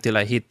wait until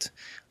I hit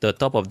the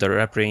top of the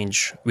rep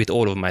range with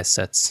all of my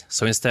sets.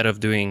 So instead of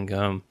doing,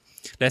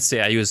 let's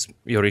say I use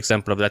your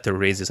example of lateral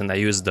raises and I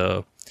use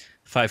the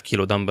 5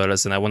 kilo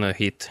dumbbells and I want to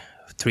hit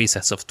 3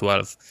 sets of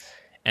 12.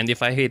 And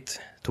if I hit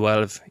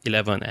 12,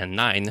 11 and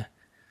 9,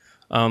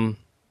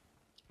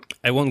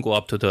 I won't go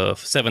up to the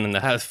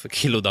 7.5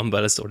 kilo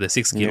dumbbells or the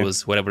 6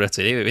 kilos, whatever that's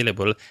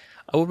available.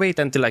 I will wait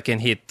until I can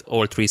hit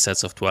all 3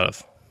 sets of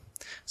 12.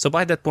 So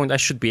by that point, I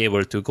should be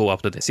able to go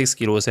up to the 6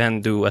 kilos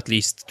and do at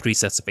least 3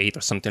 sets of 8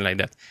 or something like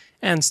that,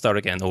 and start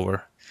again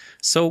over.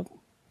 So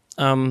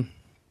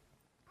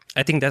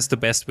I think that's the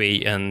best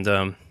way, and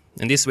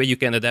this way you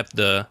can adapt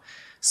the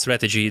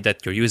strategy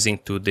that you're using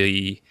to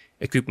the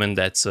equipment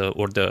that's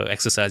or the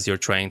exercise you're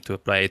trying to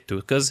apply it to.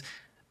 Because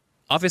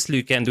obviously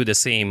you can do the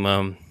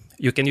same.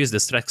 You can use the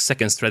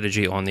second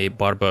strategy on a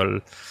barbell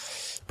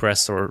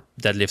press or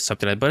deadlift,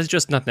 something like that, but it's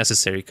just not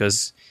necessary,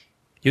 because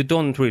you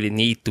don't really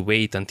need to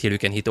wait until you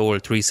can hit all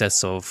 3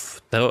 sets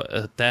of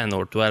 10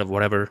 or 12,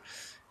 whatever,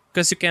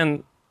 because you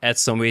can add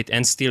some weight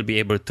and still be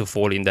able to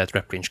fall in that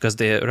rep range, because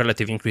the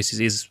relative increase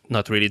is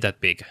not really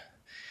that big.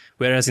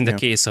 Whereas in the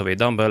case of a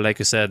dumbbell, like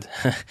you said,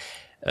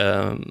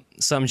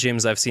 some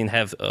gyms I've seen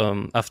have,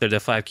 after the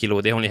 5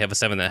 kilo, they only have a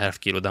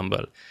 7.5 kilo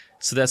dumbbell.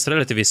 So that's,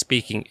 relatively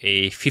speaking,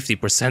 a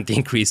 50%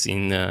 increase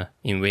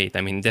in weight.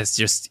 I mean, that's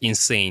just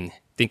insane.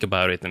 Think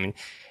about it. I mean,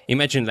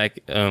 imagine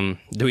like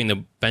doing a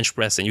bench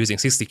press and using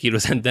 60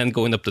 kilos and then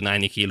going up to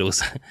 90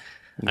 kilos.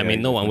 I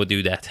mean, no one would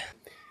do that.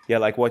 Yeah,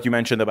 like what you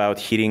mentioned about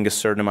hitting a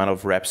certain amount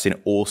of reps in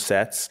all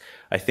sets.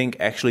 I think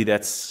actually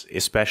that's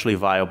especially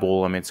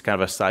viable. I mean, it's kind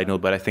of a side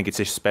note, but I think it's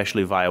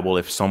especially viable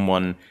if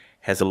someone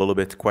has a little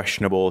bit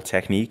questionable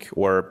technique,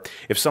 or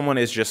if someone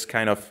is just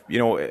kind of,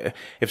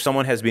 if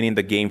someone has been in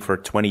the game for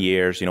 20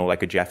 years,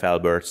 like a Jeff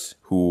Alberts,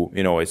 who,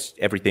 it's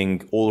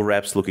everything, all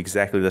reps look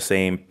exactly the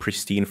same,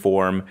 pristine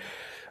form.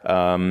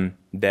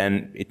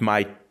 then it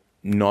might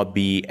not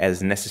be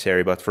as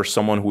necessary. But for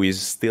someone who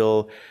is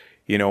still,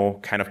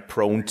 kind of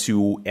prone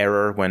to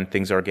error when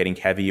things are getting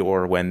heavy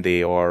or when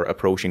they are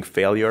approaching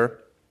failure,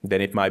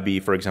 then it might be,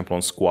 for example,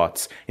 on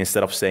squats,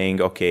 instead of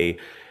saying, okay,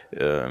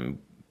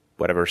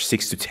 whatever,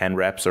 6 to 10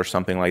 reps or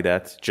something like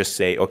that, just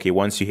say, okay,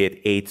 once you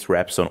hit 8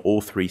 reps on all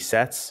 3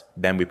 sets,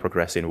 then we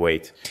progress in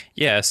weight.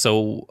 Yeah,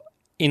 so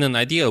in an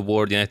ideal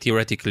world, in a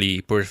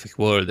theoretically perfect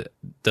world,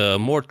 the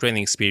more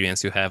training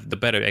experience you have, the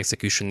better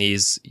execution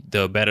is,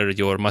 the better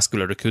your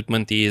muscular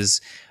recruitment is,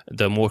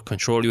 the more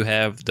control you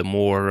have, the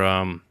more,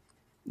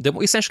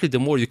 essentially the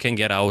more you can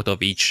get out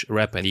of each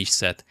rep and each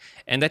set.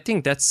 And I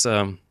think that's,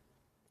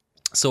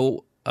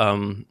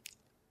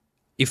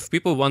 if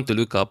people want to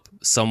look up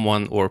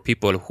someone or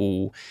people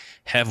who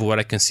have what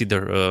I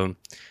consider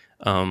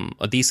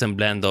a decent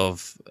blend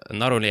of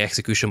not only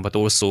execution but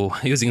also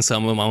using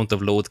some amount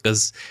of load,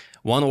 because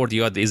one or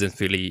the other isn't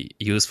really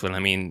useful. I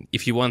mean,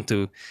 if you want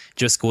to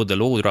just go the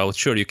load route,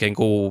 sure, you can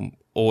go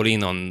all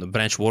in on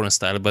Branch Warren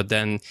style, but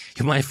then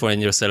you might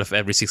find yourself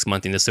every 6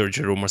 months in the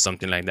surgery room or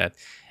something like that.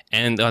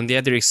 And on the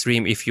other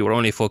extreme, if you're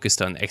only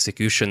focused on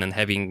execution and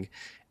having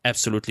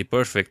absolutely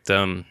perfect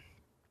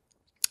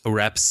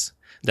reps,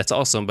 that's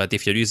awesome. But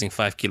if you're using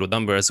 5 kilo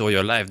dumbbells all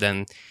your life,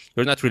 then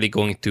you're not really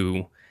going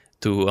to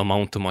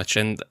amount to much.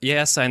 And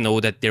yes, I know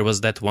that there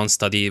was that one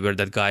study where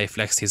that guy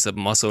flexed his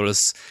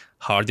muscles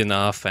hard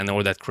enough and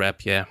all that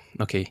crap. Yeah,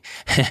 okay.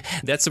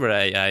 That's where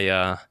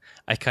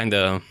I kind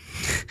of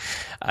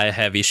I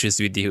have issues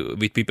with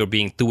people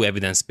being too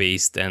evidence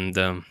based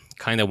and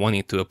kind of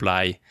wanting to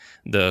apply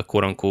the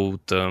quote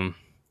unquote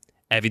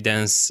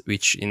evidence,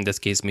 which in this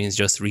case means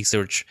just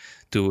research,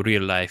 to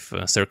real life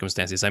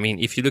circumstances. I mean,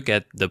 if you look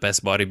at the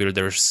best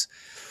bodybuilders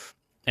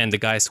and the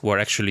guys who are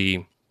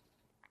actually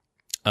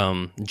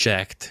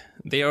jacked,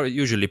 they are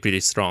usually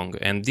pretty strong.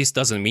 And this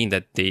doesn't mean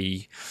that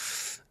they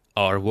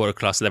are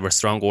world-class level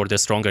strong, or the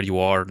stronger you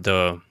are,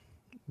 the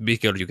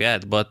bigger you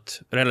get. But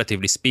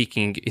relatively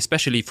speaking,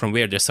 especially from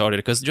where they started,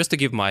 because just to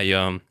give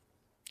my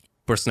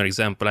personal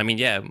example, I mean,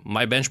 yeah,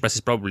 my bench press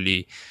is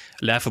probably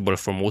laughable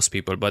for most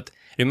people, but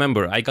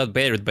remember, I got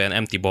buried by an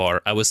empty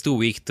bar. I was too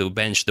weak to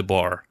bench the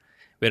bar.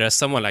 Whereas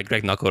someone like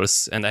Greg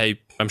Knuckles, and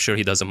I'm sure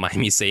he doesn't mind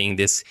me saying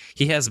this,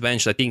 he has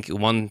benched, I think,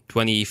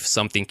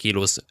 120-something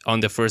kilos on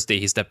the first day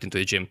he stepped into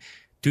the gym.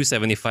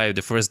 275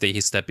 the first day he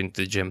stepped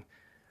into the gym.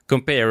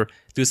 Compare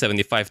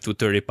 275 to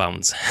 30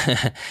 pounds.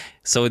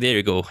 So there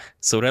you go.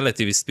 So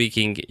relatively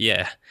speaking,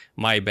 yeah,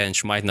 my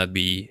bench might not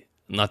be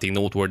nothing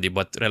noteworthy,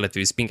 but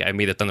relatively speaking, I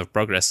made a ton of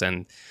progress.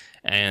 And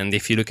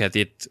if you look at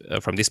it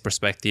from this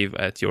perspective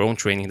at your own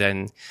training,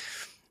 then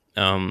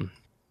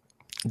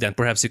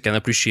perhaps you can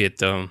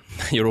appreciate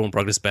your own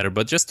progress better.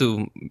 But just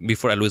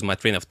before I lose my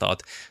train of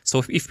thought,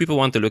 so if people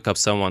want to look up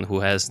someone who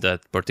has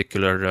that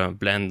particular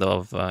blend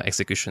of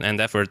execution and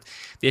effort,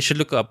 they should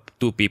look up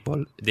 2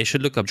 people. They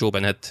should look up Joe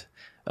Bennett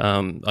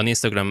on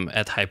Instagram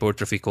at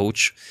Hypertrophy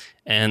Coach.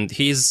 And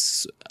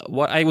he's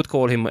what I would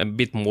call him a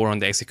bit more on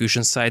the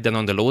execution side than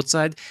on the load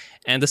side.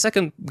 And the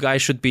second guy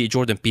should be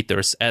Jordan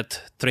Peters at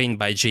Trained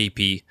by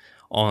JP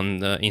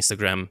on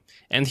Instagram.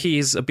 And he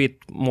is a bit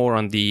more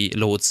on the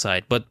load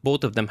side, but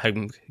both of them have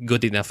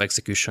good enough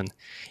execution.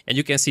 And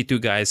you can see 2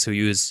 guys who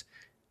use,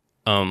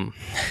 or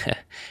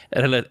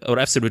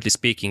absolutely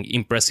speaking,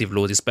 impressive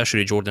loads,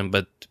 especially Jordan,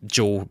 but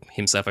Joe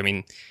himself, I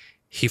mean,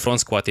 he front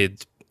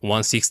squatted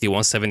 160,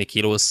 170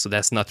 kilos, so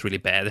that's not really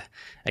bad,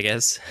 I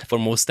guess, for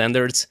most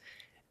standards.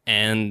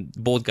 And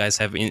both guys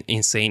have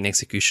insane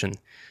execution.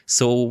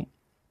 So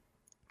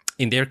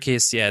in their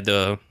case, yeah,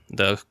 the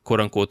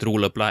quote-unquote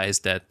rule applies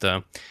that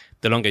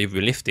the longer you've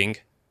been lifting,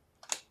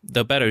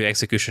 the better your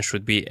execution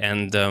should be.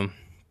 And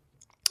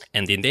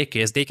in their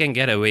case, they can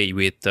get away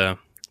with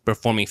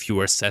performing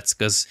fewer sets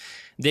because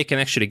they can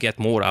actually get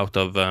more out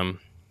of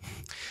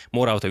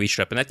each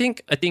rep. And I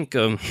think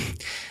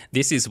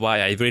this is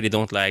why I really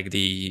don't like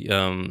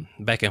the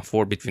back and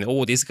forth between,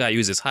 this guy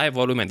uses high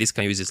volume and this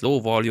guy uses low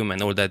volume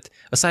and all that.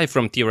 Aside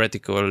from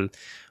theoretical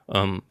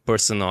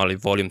personal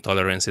volume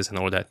tolerances and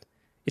all that,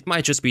 it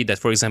might just be that,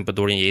 for example,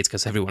 Dorian Yates,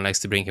 because everyone likes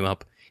to bring him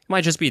up, it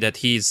might just be that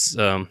his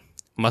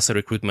muscle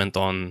recruitment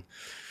on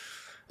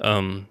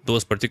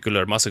those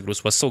particular muscle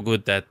groups was so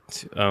good that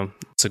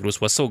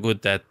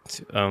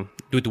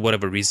due to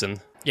whatever reason.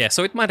 Yeah,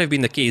 so it might have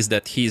been the case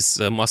that his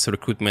muscle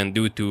recruitment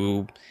due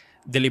to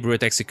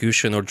deliberate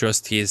execution or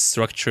just his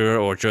structure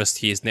or just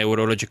his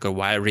neurological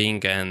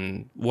wiring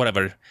and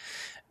whatever.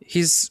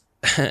 His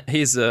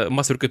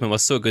muscle recruitment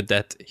was so good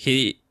that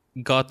he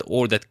got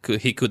all that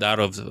he could out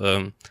of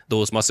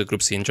those muscle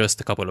groups in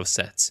just a couple of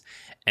sets.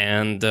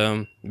 And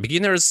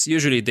beginners,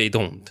 usually they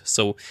don't.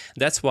 So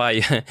that's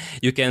why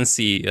you can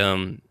see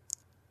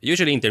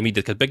usually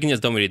intermediate, because beginners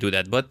don't really do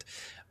that, but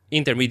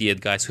intermediate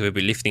guys who have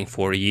been lifting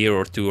for a year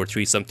or 2 or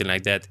 3, something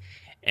like that,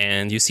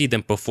 and you see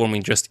them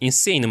performing just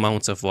insane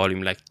amounts of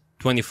volume, like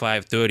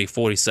 25, 30,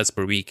 40 sets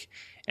per week.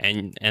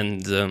 And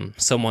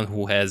someone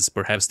who has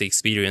perhaps the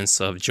experience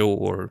of Joe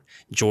or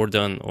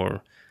Jordan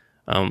or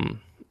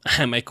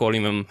I might call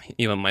him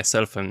even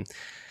myself, and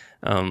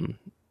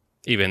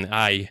even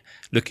I,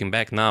 looking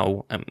back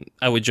now,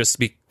 I would just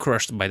be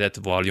crushed by that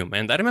volume.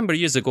 And I remember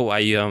years ago,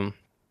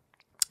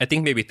 I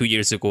think maybe 2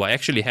 years ago, I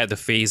actually had a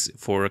phase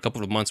for a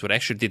couple of months where I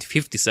actually did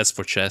 50 sets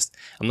for chest.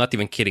 I'm not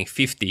even kidding,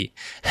 50.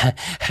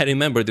 I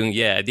remember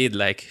I did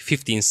like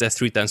 15 sets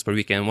 3 times per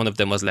week, and one of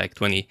them was like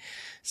 20.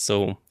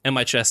 So, and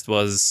my chest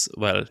was,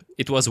 well,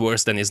 it was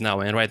worse than it is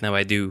now. And right now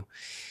I do,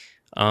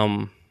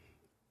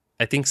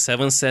 I think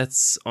 7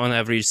 sets on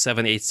average,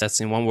 7, 8 sets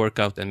in one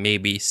workout, and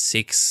maybe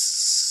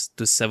 6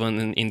 to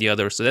 7 in the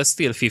other. So that's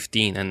still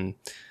 15. And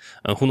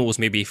who knows,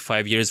 maybe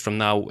 5 years from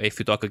now, if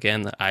we talk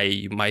again,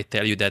 I might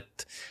tell you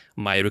that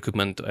my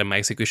recruitment and my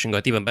execution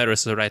got even better.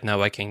 So right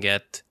now I can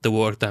get the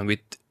work done with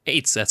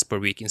 8 sets per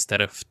week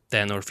instead of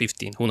 10 or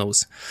 15. Who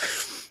knows?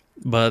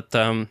 But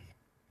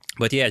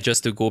yeah,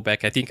 just to go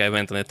back, I think I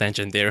went on a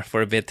tangent there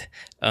for a bit.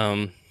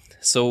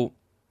 So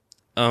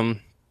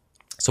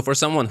for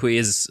someone who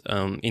is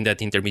in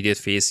that intermediate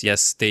phase,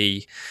 yes,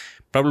 they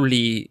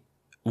probably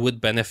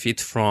would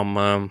benefit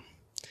from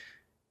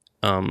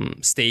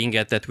staying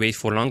at that weight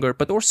for longer.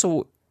 But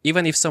also,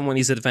 even if someone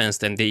is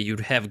advanced and you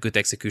have good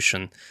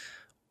execution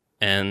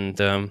and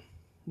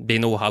they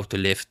know how to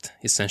lift,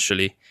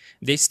 essentially,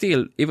 they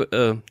still,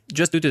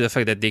 just due to the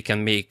fact that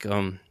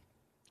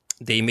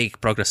they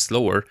make progress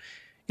slower,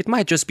 it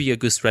might just be a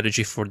good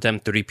strategy for them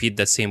to repeat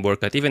that same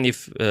workout. Even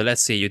if,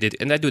 let's say you did,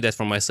 and I do that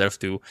for myself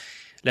too.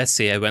 Let's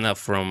say I went up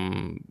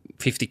from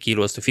 50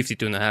 kilos to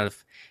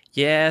 52.5.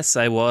 Yes,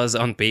 I was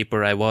on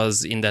paper, I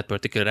was in that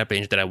particular rep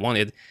range that I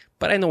wanted,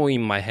 but I know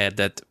in my head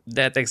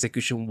that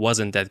execution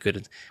wasn't that good.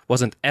 It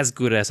wasn't as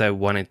good as I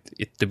wanted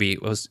it to be,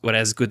 or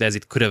as good as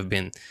it could have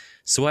been.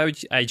 So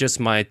I just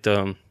might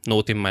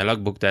note in my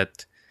logbook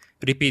that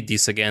repeat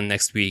this again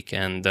next week,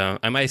 and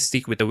I might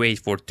stick with the weight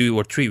for 2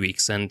 or 3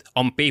 weeks. And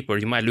on paper,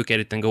 you might look at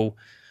it and go,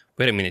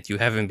 wait a minute, you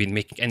haven't been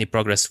making any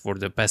progress for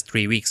the past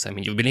 3 weeks. I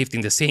mean, you've been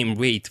lifting the same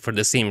weight for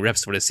the same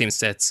reps for the same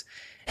sets.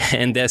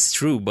 And that's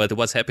true, but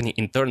what's happening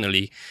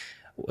internally,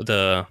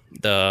 the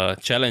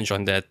challenge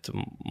on that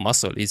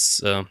muscle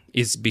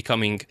is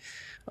becoming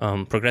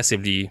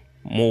progressively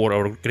more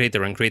or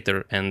greater and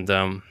greater, and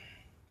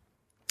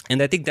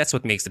I think that's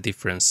what makes the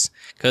difference.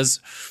 Because,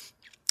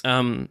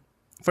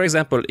 for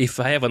example, if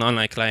I have an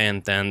online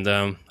client and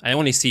I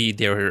only see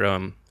their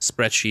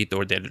spreadsheet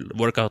or their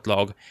workout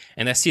log,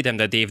 and I see them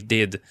that they've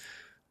did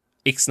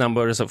X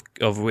numbers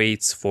of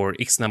weights for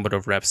X number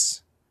of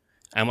reps,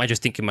 I might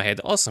just think in my head,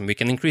 awesome, we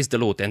can increase the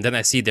load. And then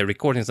I see the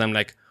recordings, I'm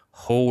like,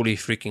 holy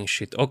freaking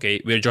shit. Okay,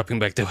 we're dropping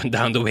back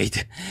down the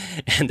weight.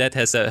 And that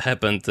has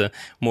happened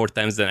more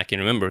times than I can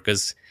remember,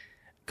 because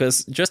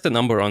just a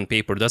number on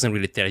paper doesn't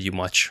really tell you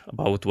much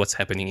about what's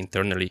happening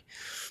internally.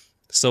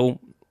 So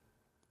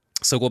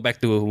go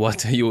back to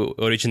what you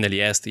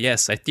originally asked.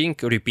 Yes, I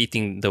think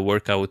repeating the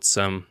workouts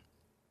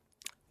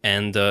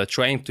and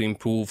trying to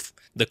improve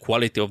the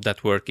quality of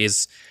that work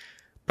is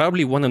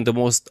probably one of the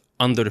most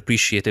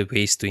underappreciated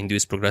ways to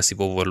induce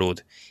progressive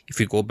overload. If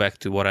we go back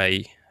to what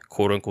I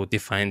quote unquote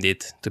defined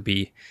it to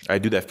be. I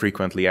do that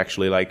frequently,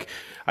 actually. Like,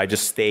 I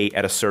just stay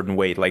at a certain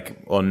weight,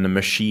 like on the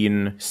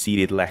machine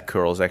seated leg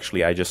curls.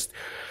 Actually, I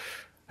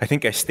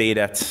think I stayed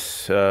at,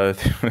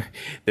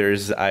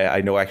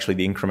 I know actually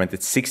the increment,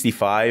 it's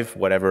 65,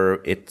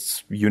 whatever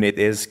its unit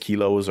is,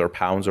 kilos or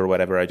pounds or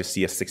whatever. I just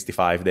see a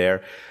 65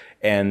 there.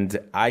 And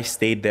I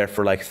stayed there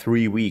for like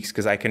 3 weeks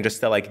because I can just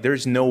tell, like,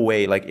 there's no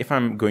way, like, if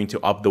I'm going to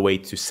up the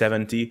weight to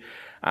 70,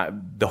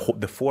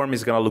 the form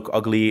is going to look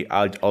ugly.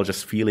 I'll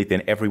just feel it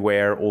in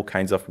everywhere, all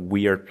kinds of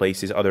weird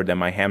places other than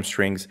my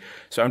hamstrings.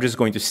 So I'm just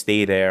going to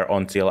stay there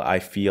until I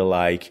feel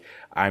like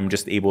I'm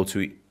just able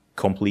to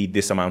complete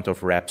this amount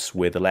of reps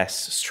with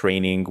less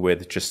straining,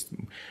 with just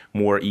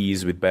more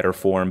ease, with better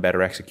form,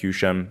 better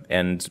execution.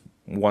 And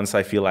once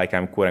I feel like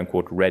I'm quote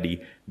unquote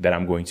ready, then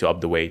I'm going to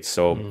up the weight.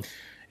 So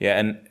yeah.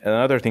 And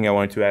another thing I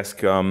wanted to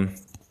ask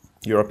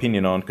your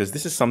opinion on, because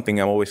this is something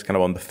I'm always kind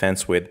of on the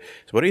fence with.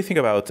 So what do you think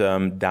about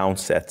down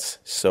sets?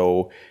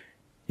 So,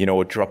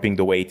 dropping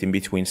the weight in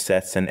between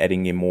sets and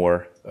adding in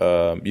more,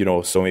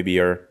 so maybe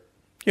you're,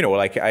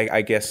 like,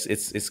 I guess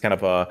it's kind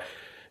of a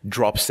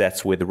drop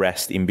sets with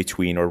rest in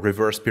between, or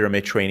reverse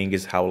pyramid training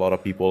is how a lot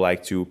of people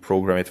like to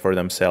program it for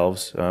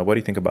themselves. What do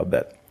you think about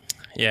that?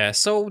 Yeah,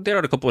 so there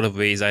are a couple of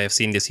ways I have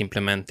seen this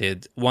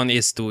implemented. One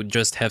is to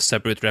just have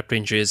separate rep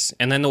ranges.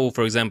 And I know,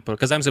 for example,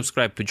 because I'm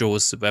subscribed to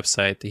Joe's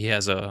website, he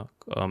has a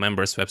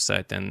members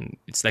website, and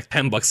it's like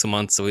 $10 a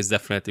month, so it's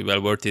definitely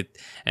well worth it.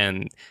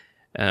 And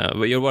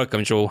well, you're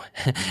welcome, Joe.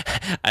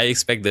 I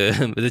expect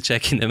the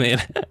check in the mail.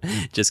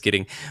 Just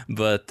kidding.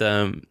 But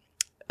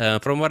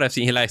from what I've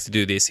seen, he likes to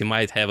do this. He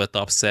might have a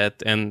top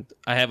set, and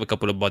I have a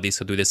couple of buddies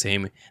who do the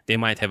same. They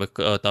might have a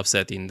top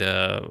set in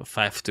the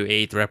 5 to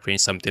 8 rep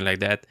range, something like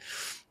that.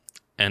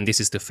 And this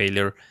is the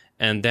failure.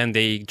 And then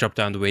they drop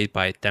down the weight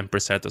by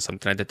 10% or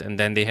something like that. And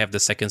then they have the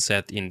second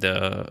set in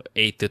the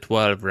 8 to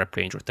 12 rep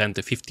range, or 10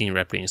 to 15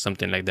 rep range,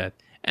 something like that.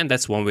 And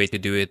that's one way to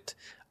do it.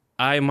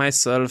 I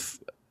myself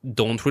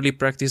don't really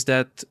practice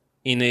that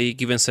in a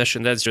given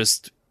session. That's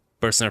just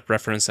personal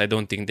preference. I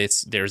don't think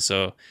there's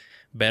a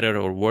better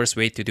or worse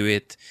way to do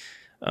it.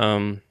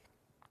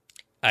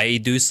 I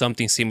do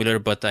something similar,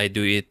 but I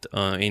do it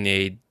in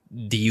a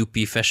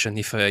DUP fashion,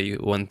 if I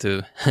want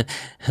to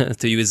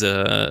to use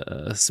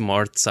a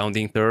smart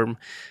sounding term.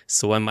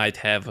 So I might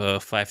have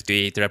a 5 to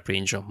 8 rep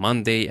range on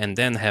Monday and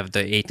then have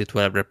the 8 to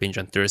 12 rep range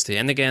on Thursday.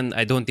 And again,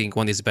 I don't think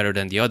one is better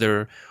than the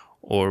other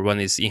or one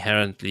is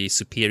inherently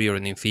superior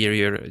and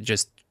inferior.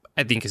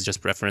 I think it's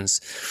just preference.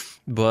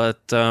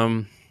 But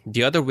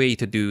the other way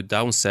to do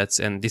downsets,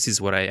 and this is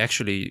what I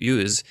actually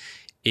use,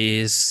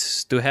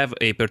 is to have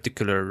a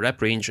particular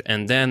rep range,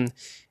 and then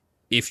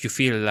if you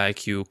feel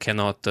like you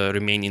cannot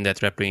remain in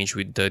that rep range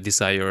with the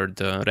desired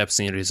reps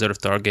in reserve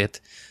target,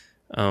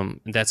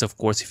 that's of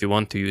course if you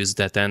want to use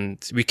that,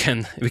 and we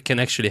can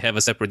actually have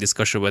a separate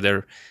discussion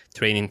whether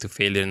training to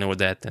failure and all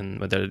that, and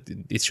whether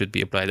it should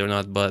be applied or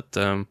not.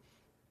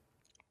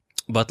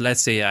 But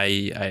let's say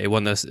I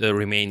want to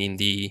remain in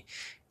the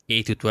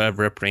 8 to 12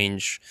 rep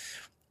range,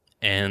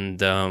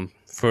 and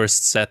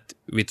first set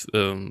with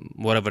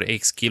whatever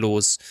X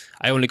kilos,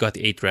 I only got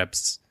 8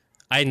 reps.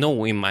 I know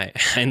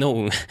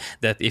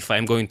that if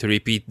I'm going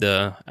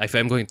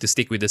to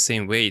stick with the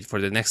same weight for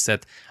the next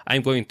set,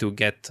 I'm going to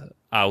get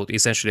out.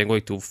 Essentially, I'm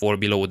going to fall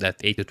below that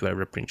 8 to 12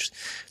 rep range.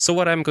 So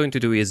what I'm going to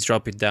do is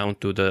drop it down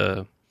to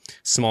the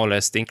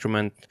smallest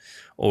increment,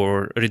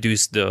 or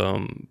reduce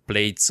the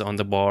plates on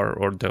the bar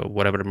or the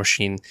whatever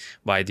machine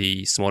by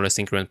the smallest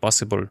increment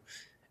possible.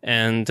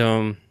 And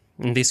in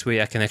this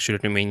way, I can actually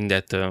remain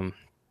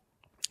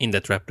in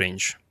that rep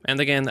range. And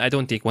again, I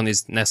don't think one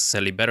is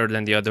necessarily better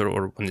than the other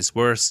or one is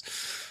worse.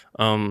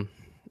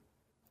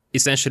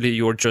 Essentially,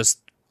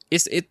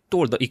 it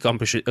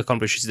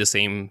accomplishes the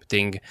same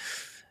thing.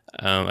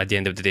 At the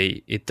end of the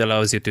day, it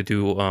allows you to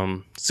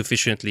do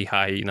sufficiently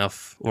high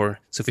enough or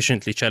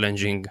sufficiently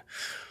challenging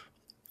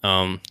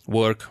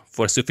work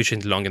for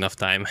sufficiently long enough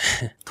time.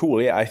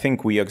 Cool. Yeah, I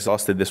think we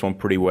exhausted this one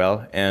pretty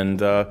well.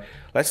 And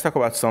let's talk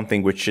about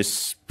something which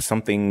is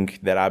something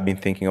that I've been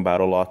thinking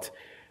about a lot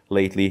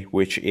lately,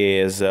 which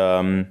is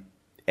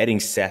adding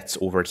sets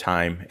over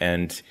time.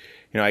 And,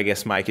 I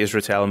guess Mike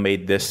Israetel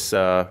made this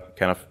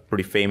kind of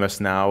pretty famous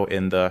now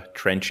in the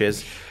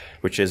trenches,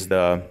 which is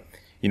the,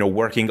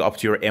 working up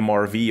to your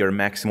MRV, or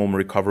maximum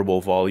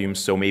recoverable volume.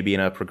 So maybe in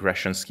a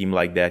progression scheme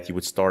like that, you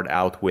would start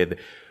out with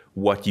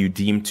what you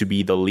deem to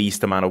be the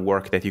least amount of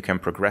work that you can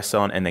progress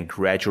on, and then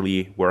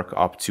gradually work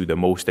up to the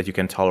most that you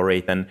can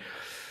tolerate. And,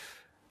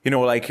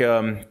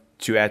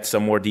 to add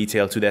some more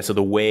detail to that, so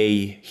the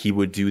way he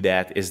would do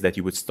that is that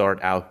you would start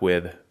out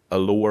with a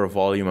lower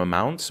volume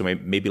amount. So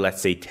maybe let's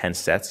say 10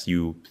 sets.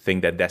 You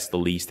think that that's the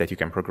least that you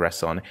can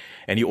progress on.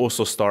 And you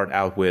also start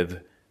out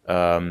with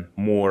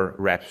more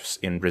reps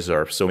in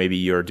reserve. So maybe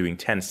you're doing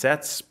 10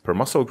 sets per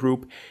muscle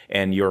group,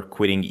 and you're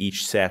quitting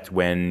each set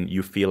when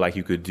you feel like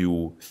you could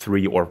do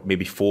 3 or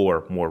maybe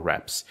 4 more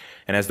reps.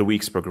 And as the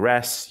weeks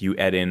progress, you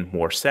add in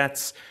more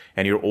sets,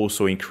 and you're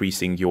also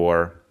decreasing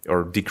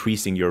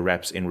your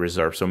reps in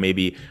reserve. So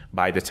maybe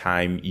by the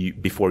time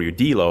before you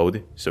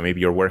deload, so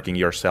maybe you're working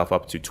yourself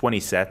up to 20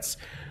 sets,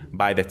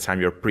 by that time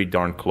you're pretty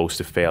darn close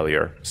to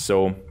failure.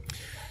 So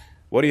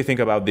what do you think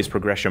about this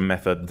progression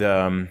method?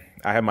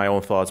 I have my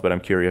own thoughts, but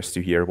I'm curious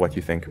to hear what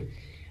you think.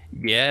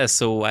 Yeah,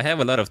 so I have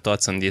a lot of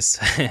thoughts on this,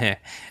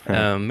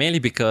 mainly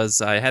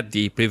because I had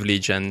the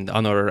privilege and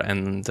honor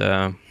and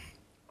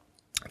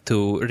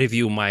to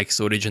review Mike's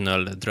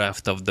original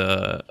draft of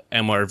the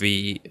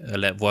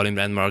MRV Volume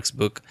Landmarks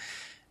book.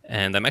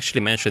 And I'm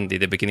actually mentioned at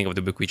the beginning of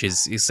the book, which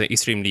is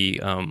extremely,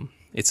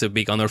 it's a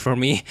big honor for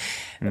me.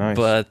 Nice.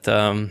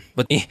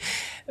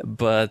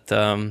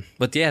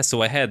 But yeah,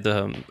 so I had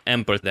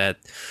ample that.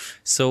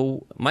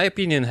 So my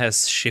opinion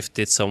has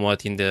shifted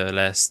somewhat in the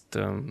last,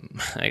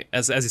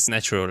 as it's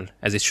natural,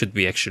 as it should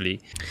be actually.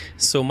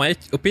 So my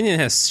opinion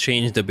has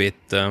changed a bit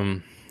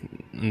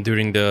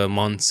during the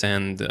months,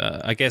 and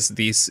I guess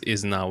this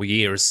is now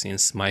years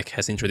since Mike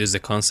has introduced the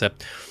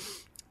concept.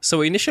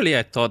 So initially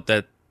I thought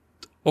that,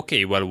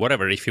 okay, well,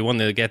 whatever, if you want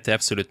to get the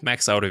absolute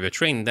max out of your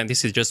training, then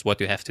this is just what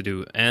you have to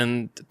do.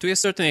 And to a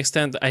certain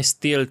extent, I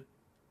still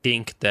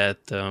think that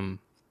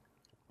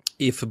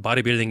if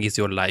bodybuilding is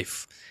your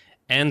life,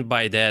 and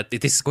by that,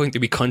 it is going to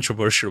be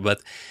controversial,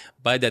 but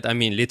by that, I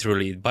mean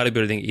literally,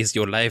 bodybuilding is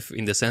your life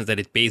in the sense that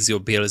it pays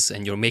your bills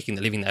and you're making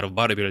a living out of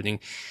bodybuilding,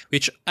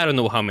 which I don't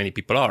know how many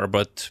people are,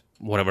 but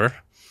whatever.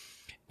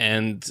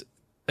 And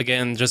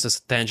again, just as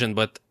a tangent,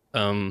 but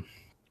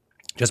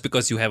just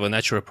because you have a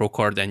natural pro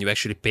card and you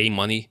actually pay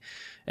money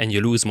and you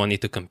lose money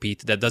to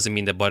compete, that doesn't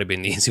mean that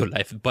bodybuilding is your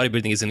life.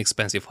 Bodybuilding is an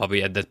expensive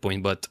hobby at that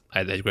point, but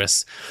I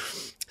digress.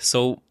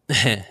 So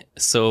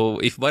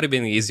if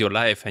bodybuilding is your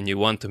life and you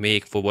want to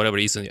make, for whatever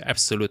reason, your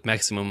absolute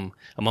maximum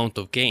amount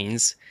of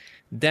gains,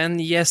 then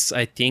yes,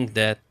 I think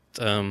that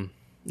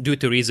due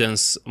to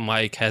reasons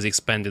Mike has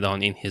expanded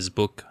on in his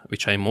book,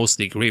 which I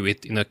mostly agree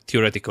with in a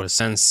theoretical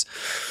sense,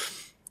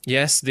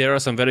 yes, there are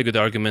some very good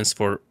arguments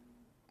for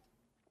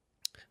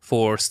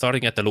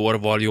starting at a lower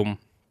volume,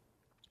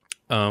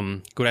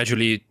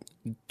 gradually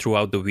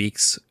throughout the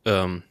weeks,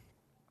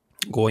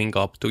 going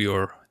up to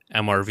your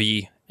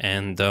MRV,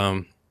 and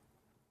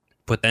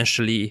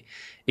potentially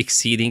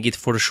exceeding it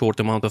for a short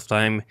amount of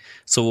time.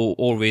 So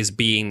always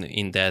being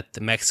in that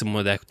maximum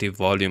adaptive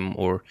volume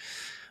or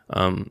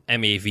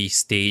MAV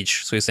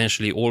stage. So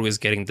essentially always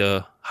getting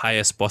the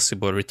highest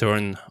possible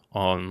return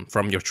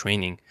from your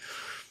training.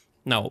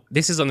 Now,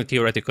 this is on a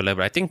theoretical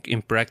level. I think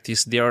in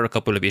practice, there are a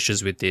couple of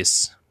issues with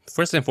this.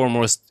 First and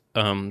foremost,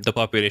 the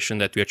population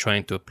that we are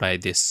trying to apply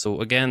this.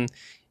 So again,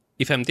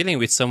 if I'm dealing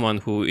with someone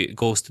who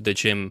goes to the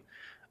gym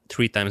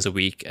 3 times a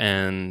week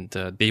and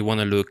they want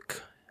to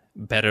look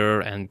better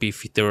and be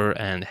fitter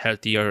and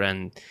healthier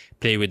and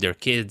play with their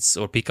kids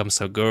or become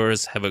some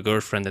girls, have a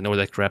girlfriend and all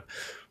that crap,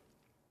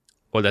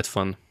 all that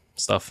fun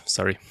stuff,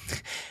 sorry.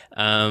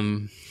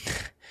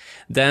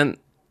 Then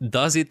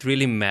does it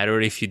really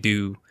matter if you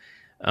do,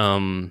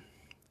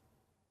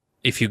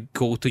 if you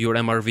go to your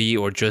MRV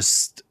or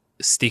just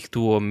stick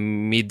to a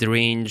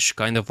mid-range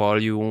kind of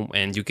volume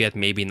and you get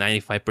maybe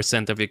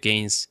 95% of your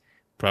gains?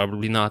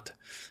 Probably not.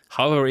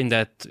 However,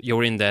 again,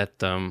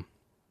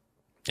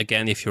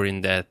 if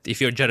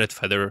you're Jared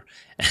Federer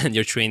and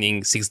you're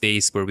training 6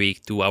 days per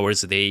week, 2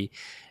 hours a day,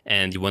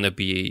 and you want to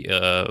be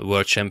a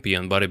world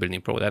champion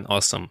bodybuilding pro, then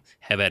awesome,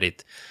 have at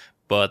it.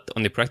 But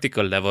on the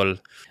practical level,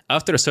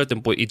 after a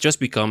certain point, it just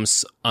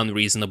becomes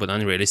unreasonable,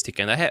 unrealistic.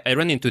 And I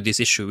run into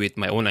this issue with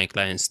my online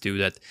clients too,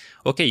 that,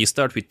 okay, you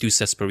start with 2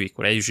 sets per week,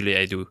 what I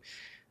do,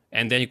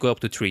 and then you go up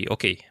to 3,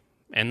 okay.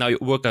 And now your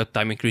workout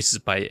time increases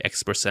by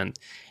X%,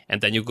 and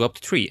then you go up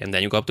to 3, and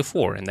then you go up to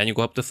 4, and then you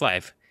go up to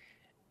 5.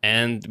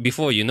 And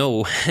before you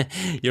know,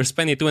 you're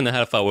spending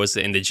 2.5 hours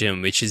in the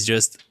gym, which is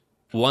just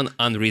 1,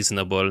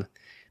 unreasonable,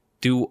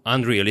 2,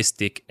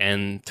 unrealistic,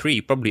 and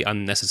 3, probably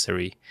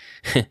unnecessary.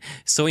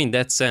 So in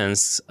that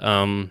sense,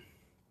 I'm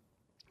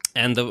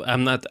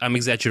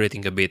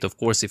exaggerating a bit. Of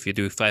course, if you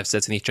do 5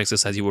 sets in each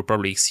exercise, you will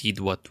probably exceed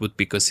what would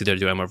be considered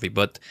your MRV.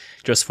 But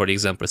just for the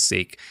example's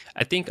sake,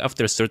 I think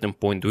after a certain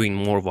point, doing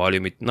more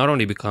volume, it not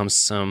only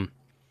becomes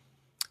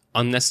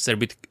unnecessary,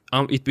 but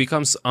it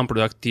becomes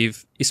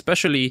unproductive,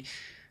 especially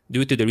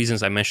due to the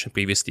reasons I mentioned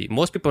previously.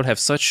 Most people have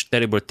such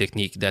terrible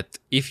technique that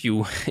if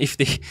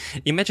they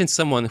imagine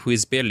someone who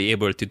is barely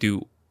able to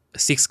do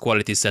 6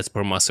 quality sets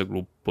per muscle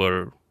group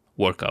per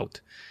workout.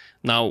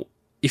 Now,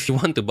 if you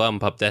want to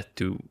bump up that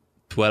to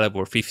 12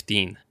 or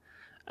 15,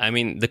 I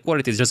mean, the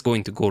quality is just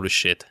going to go to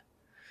shit,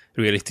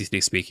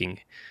 realistically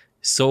speaking.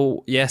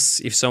 So yes,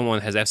 if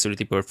someone has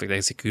absolutely perfect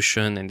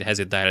execution and has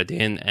it dialed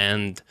in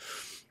and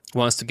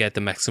wants to get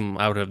the maximum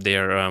out of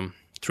their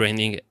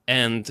training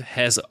and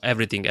has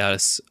everything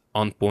else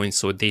on point,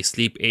 so they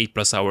sleep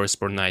 8+ hours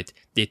per night,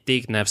 they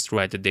take naps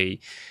throughout the day,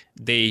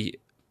 they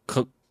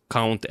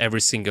count every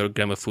single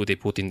gram of food they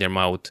put in their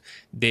mouth,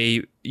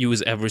 they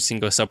use every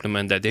single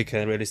supplement that they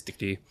can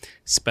realistically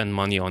spend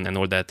money on and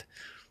all that,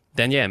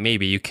 then yeah,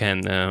 maybe you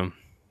can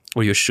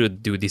or you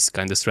should do this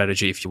kind of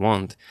strategy if you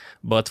want.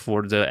 But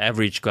for the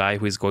average guy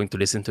who is going to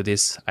listen to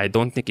this, I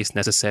don't think it's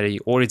necessary,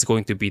 or it's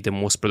going to be the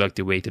most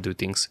productive way to do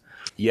things.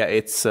 Yeah,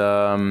 it's,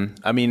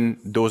 I mean,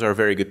 those are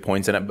very good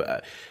points. And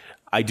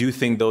I do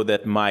think, though,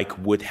 that Mike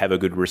would have a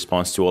good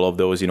response to all of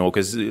those,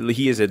 because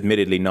he is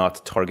admittedly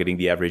not targeting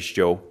the average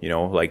Joe,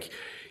 like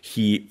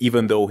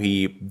even though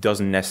he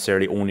doesn't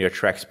necessarily only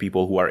attract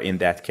people who are in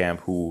that camp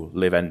who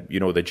live in,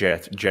 the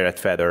Jared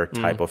Federer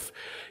type of,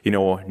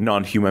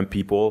 non-human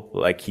people,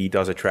 like he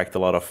does attract a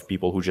lot of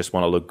people who just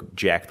want to look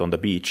jacked on the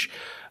beach.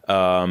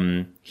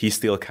 He's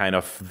still kind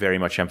of very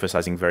much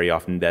emphasizing very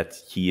often that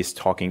he is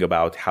talking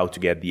about how to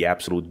get the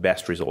absolute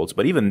best results.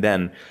 But even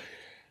then,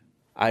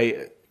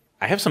 I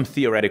have some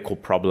theoretical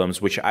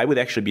problems, which I would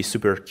actually be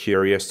super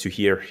curious to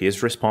hear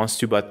his response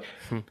to. But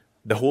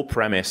the whole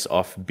premise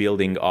of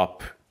building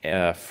up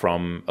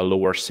from a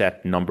lower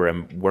set number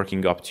and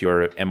working up to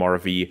your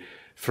MRV,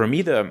 for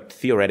me, the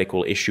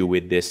theoretical issue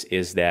with this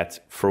is that,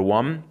 for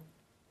one,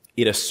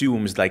 it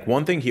assumes, like,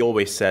 one thing he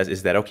always says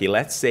is that, okay,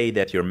 let's say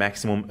that your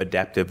maximum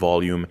adaptive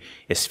volume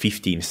is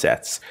 15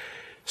 sets.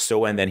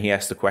 So, and then he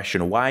asks the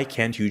question, why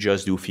can't you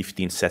just do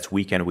 15 sets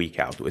week in, week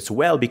out? It's,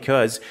 well,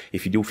 because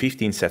if you do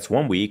 15 sets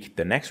one week,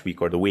 the next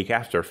week or the week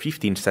after,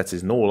 15 sets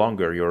is no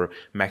longer your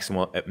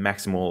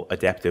maximal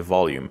adaptive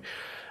volume.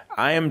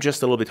 I am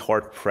just a little bit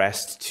hard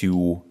pressed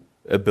to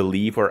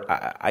believe, or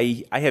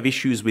I have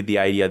issues with the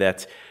idea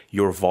that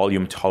your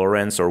volume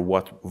tolerance or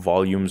what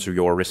volumes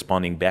you're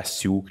responding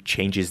best to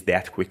changes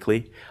that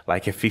quickly.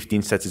 Like if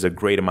 15 sets is a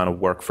great amount of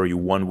work for you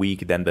one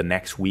week, then the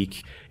next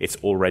week it's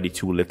already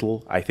too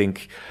little. I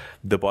think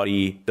the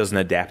body doesn't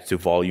adapt to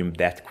volume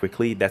that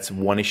quickly. That's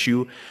one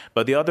issue.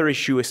 But the other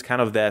issue is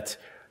kind of that,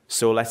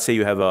 so let's say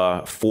you have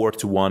a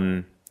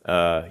 4-to-1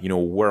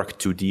 work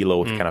to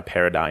deload kind of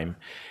paradigm,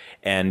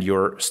 and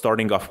you're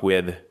starting off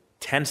with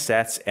 10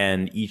 sets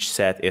and each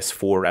set is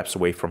 4 reps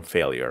away from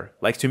failure.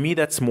 Like, to me,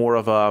 that's more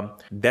of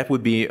that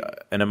would be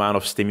an amount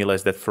of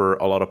stimulus that for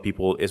a lot of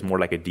people is more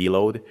like a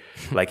deload.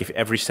 Like if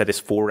every set is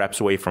 4 reps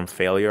away from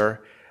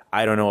failure,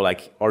 I don't know,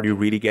 like, are you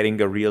really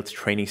getting a real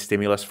training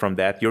stimulus from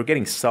that? You're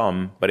getting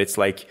some, but it's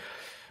like,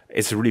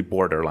 it's really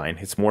borderline.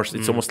 It's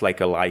almost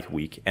like a light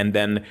week. And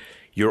then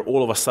you're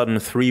all of a sudden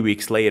 3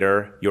 weeks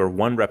later, you're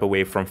 1 rep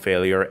away from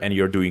failure and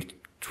you're doing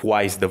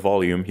twice the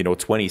volume,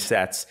 20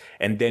 sets,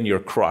 and then you're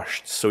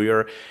crushed. So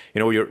you're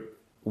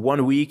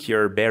 1 week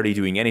you're barely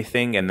doing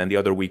anything, and then the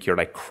other week you're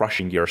like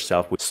crushing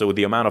yourself. So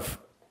the amount of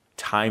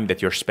time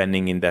that you're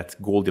spending in that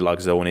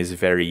Goldilocks zone is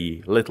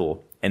very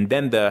little. And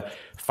then the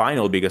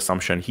final big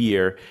assumption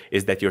here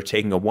is that you're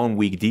taking a 1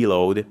 week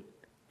deload,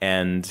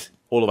 and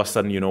all of a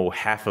sudden,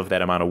 half of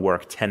that amount of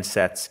work, 10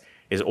 sets,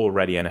 is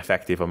already an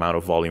effective amount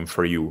of volume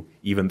for you,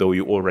 even though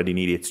you already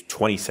needed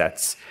 20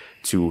 sets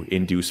to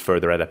induce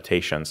further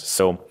adaptations.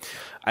 So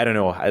I don't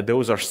know.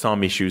 Those are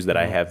some issues that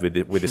I have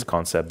with this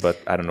concept,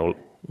 but I don't know.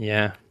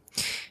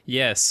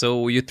 Yeah,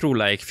 so you threw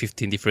like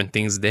 15 different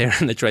things there,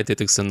 and I tried to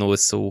take some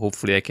notes, so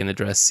hopefully I can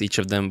address each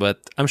of them. But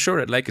I'm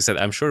sure, like you said,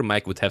 I'm sure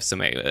Mike would have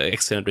some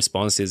excellent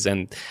responses,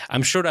 and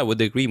I'm sure I would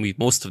agree with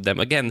most of them,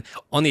 again,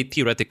 on a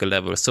theoretical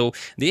level. So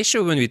the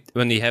issue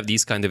when we have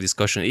these kind of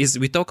discussion is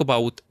we talk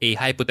about a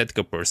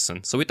hypothetical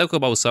person. So we talk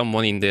about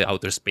someone in the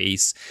outer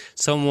space,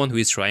 someone who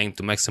is trying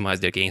to maximize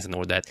their gains and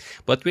all that.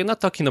 But we're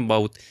not talking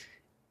about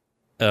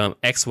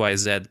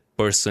XYZ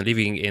person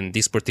living in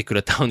this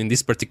particular town, in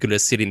this particular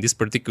city, in this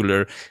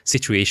particular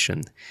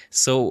situation.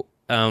 So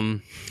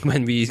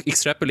when we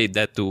extrapolate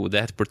that to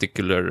that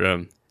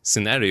particular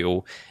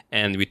scenario,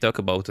 and we talk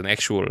about an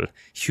actual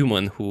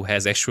human who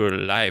has actual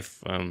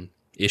life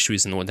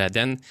issues and all that,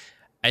 then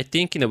I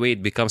think in a way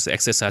it becomes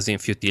exercising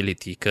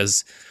futility,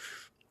 because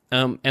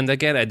and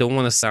again, I don't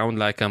want to sound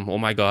like oh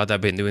my God, I've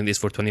been doing this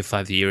for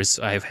 25 years.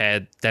 I've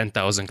had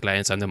 10,000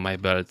 clients under my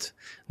belt.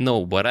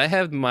 No, but I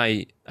have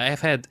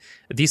had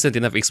decent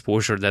enough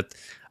exposure that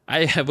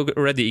I have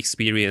already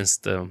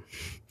experienced.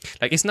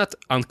 Like, it's not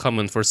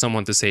uncommon for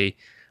someone to say,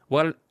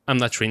 well, I'm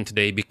not trained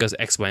today because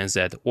X, Y, and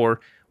Z, or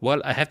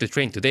well, I have to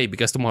train today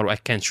because tomorrow I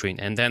can't train.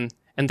 And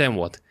then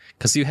what?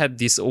 Because you had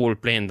this all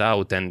planned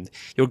out, and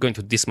you're going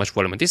to this much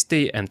volume on this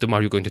day, and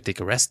tomorrow you're going to take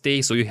a rest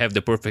day. So you have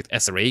the perfect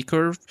SRA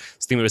curve,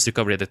 stimulus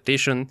recovery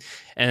adaptation,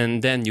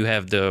 and then you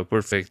have the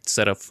perfect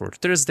setup for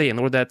Thursday and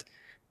all that.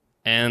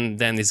 And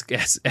then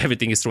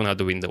everything is thrown out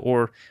the window.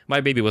 Or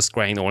my baby was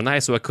crying all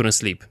night, so I couldn't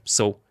sleep.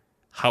 So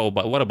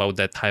what about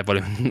that high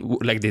volume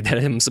like that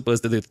I'm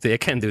supposed to do today? I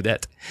can't do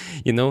that,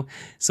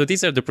 So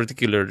these are the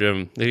particular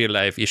real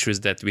life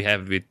issues that we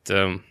have with.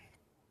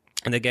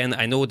 And again,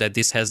 I know that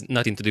this has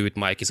nothing to do with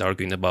Mike is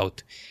arguing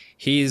about.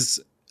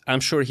 I'm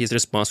sure his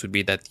response would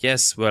be that,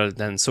 yes, well,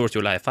 then sort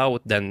your life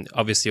out. Then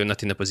obviously you're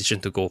not in a position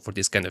to go for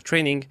this kind of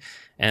training.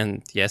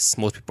 And yes,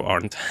 most people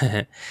aren't.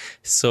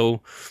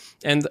 So,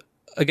 and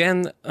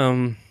again,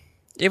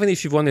 even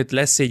if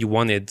let's say you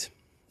wanted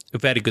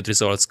very good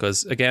results,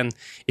 because again,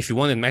 if you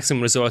wanted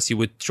maximum results, you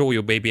would throw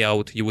your baby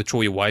out, you would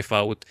throw your wife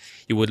out,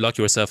 you would lock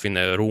yourself in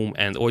a room,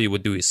 and all you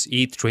would do is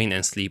eat, train,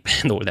 and sleep,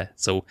 and all that.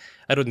 So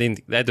I don't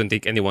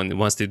think anyone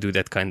wants to do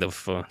that kind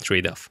of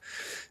trade-off.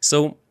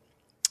 So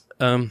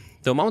the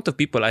amount of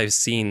people I've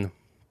seen,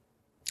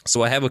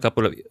 so I have a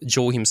couple of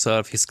Joe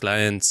himself, his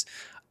clients.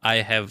 I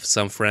have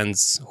some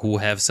friends who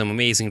have some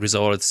amazing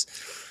results.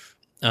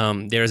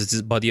 There's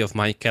this buddy of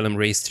mine, Callum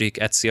Raystrick,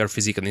 at CR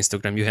Physique on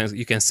Instagram.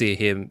 You can see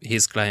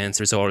his clients'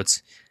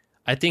 results.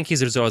 I think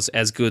his results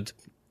as good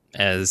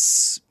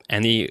as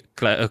any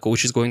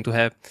coach is going to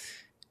have.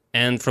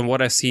 And from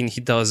what I've seen,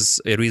 he does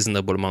a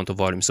reasonable amount of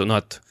volume. So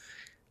not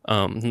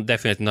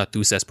definitely not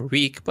 2 sets per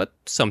week, but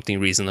something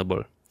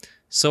reasonable.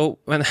 So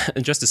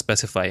just to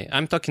specify,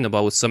 I'm talking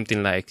about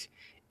something like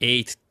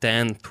 8,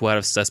 10,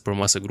 12 sets per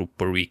muscle group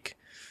per week.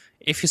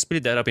 If you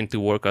split that up into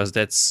workouts,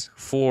 that's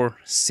 4,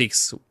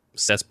 6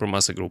 sets per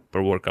muscle group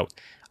per workout.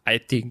 I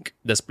think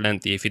that's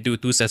plenty. If you do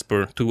 2 sets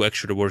per 2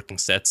 actual working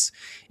sets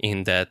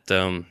in that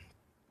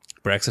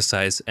per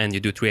exercise, and you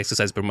do 3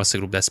 exercises per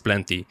muscle group, that's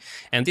plenty.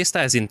 And this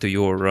ties into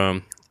your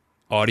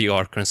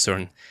RER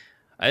concern.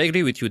 I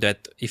agree with you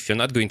that if you're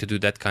not going to do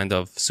that kind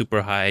of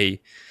super high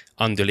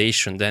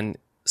undulation, then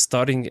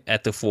starting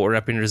at the 4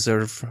 rep in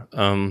reserve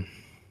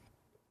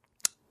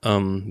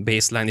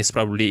baseline is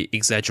probably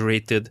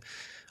exaggerated.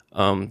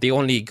 The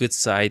only good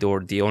side, or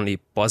the only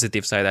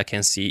positive side I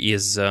can see,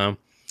 is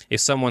if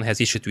someone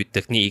has issues with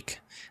technique,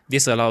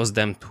 this allows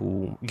them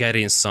to get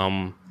in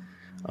some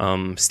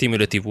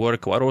stimulative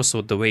work, but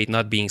also the weight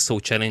not being so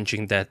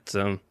challenging that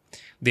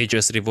they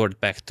just revert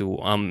back to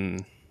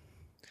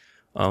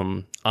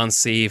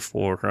unsafe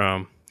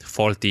or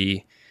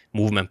faulty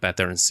movement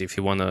patterns, if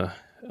you want to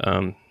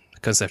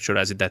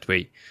conceptualize it that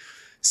way.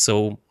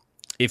 So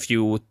if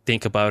you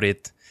think about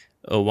it,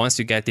 once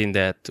you get in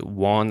that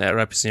 1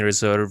 reps in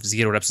reserve,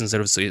 0 reps in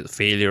reserve, so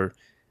failure,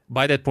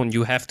 by that point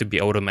you have to be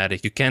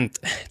automatic. You can't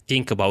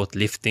think about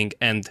lifting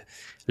and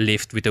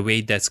lift with a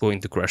weight that's going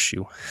to crush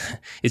you.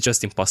 It's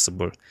just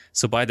impossible.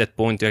 So by that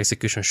point, your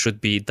execution should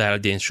be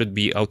dialed in, should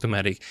be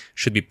automatic,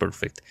 should be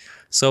perfect.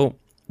 So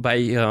by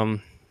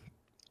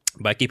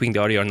keeping the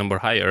RER number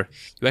higher,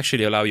 you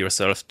actually allow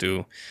yourself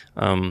to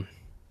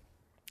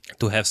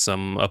have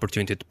some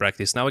opportunity to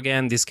practice. Now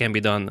again, this can be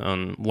done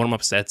on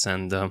warm-up sets,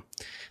 and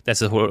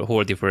that's a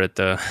whole different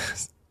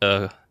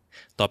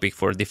topic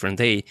for a different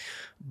day.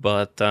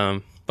 But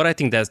I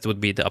think that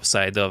would be the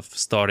upside of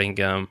starting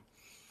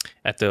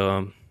at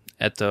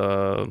at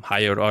a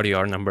higher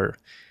RER number.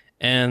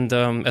 And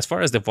as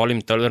far as the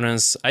volume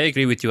tolerance, I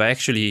agree with you. I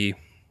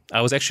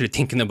was actually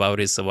thinking about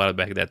this a while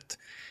back, that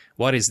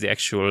what is the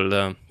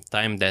actual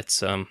time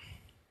that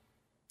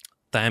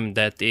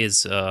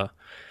is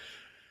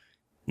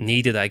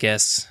needed, I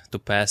guess, to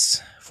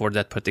pass for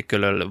that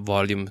particular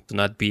volume to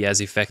not be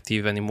as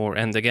effective anymore.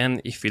 And again,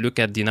 if you look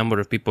at the number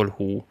of people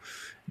who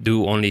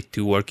do only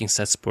 2 working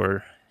sets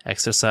per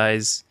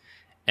exercise,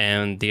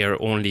 and their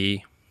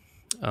only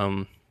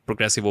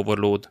progressive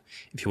overload,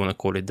 if you want to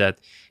call it that,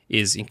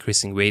 is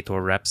increasing weight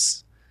or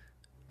reps,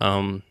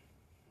 and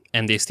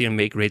they still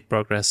make great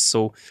progress.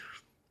 So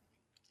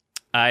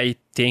I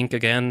think,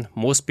 again,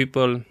 most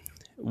people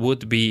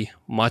would be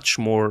much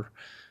more,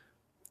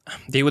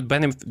 they would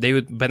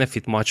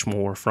benefit much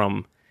more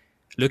from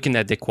looking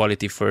at the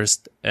quality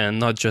first and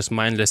not just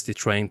mindlessly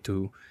trying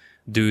to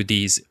do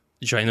these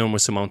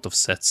ginormous amount of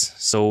sets.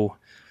 So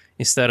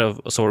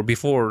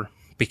before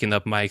picking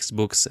up Mike's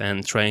books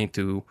and trying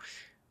to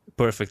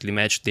perfectly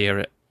match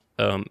their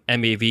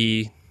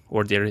MAV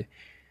or their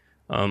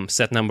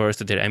set numbers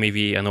to their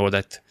MAV and all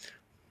that,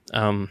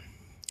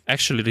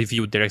 actually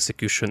review their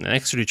execution and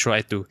actually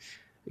try to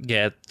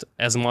get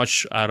as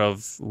much out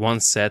of one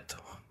set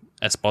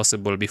as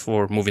possible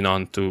before moving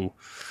on to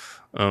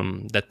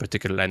that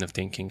particular line of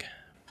thinking.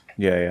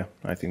 Yeah,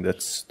 I think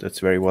that's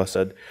very well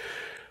said.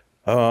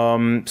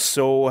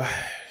 So,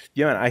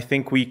 yeah, man, I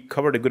think we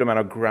covered a good amount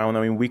of ground.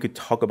 I mean, we could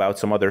talk about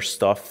some other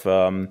stuff,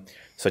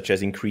 such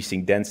as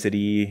increasing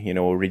density,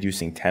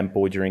 reducing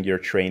tempo during your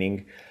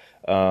training.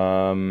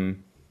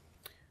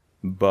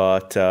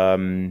 But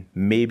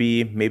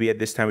maybe at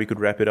this time we could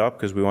wrap it up,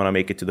 because we want to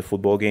make it to the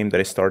football game that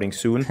is starting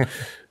soon.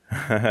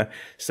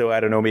 So I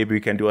don't know, maybe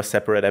we can do a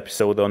separate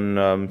episode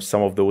on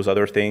some of those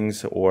other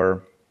things,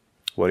 or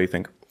what do you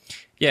think?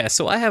 Yeah,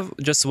 so I have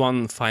just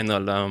one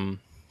final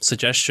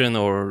suggestion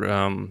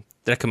or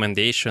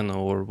recommendation,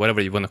 or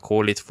whatever you want to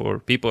call it, for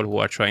people who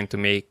are trying to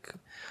make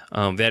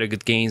very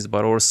good gains,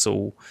 but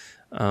also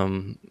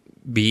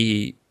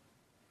be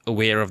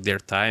aware of their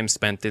time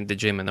spent in the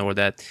gym and all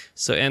that.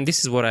 So, and this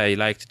is what I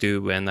like to do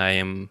when I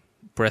am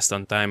pressed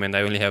on time and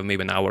I only have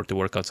maybe an hour to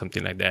work out,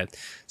 something like that.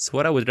 So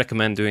what I would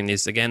recommend doing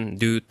is, again,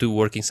 do 2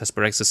 working sets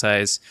per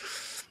exercise.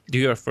 Do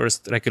your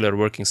first regular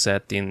working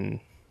set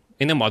in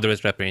a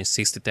moderate rep range,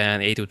 6 to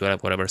 10, 8 to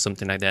 12, whatever,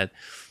 something like that.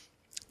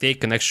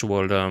 Take an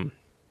actual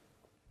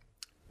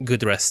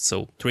good rest,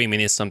 so 3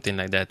 minutes, something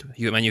like that,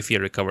 when you feel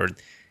recovered.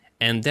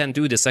 And then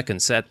do the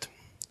second set,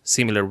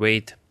 similar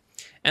weight,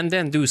 and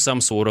then do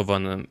some sort of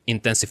an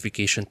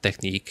intensification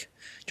technique,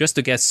 just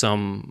to get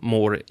some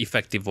more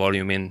effective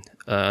volume in,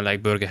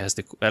 like Berge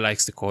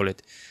likes to call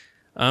it.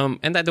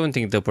 And I don't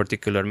think the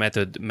particular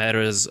method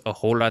matters a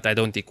whole lot. I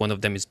don't think one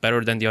of them is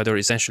better than the other.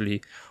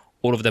 Essentially,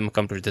 all of them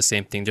accomplish the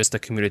same thing, just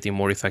accumulating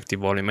more effective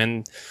volume.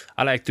 And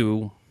I like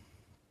to,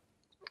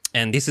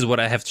 and this is what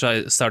I have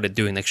started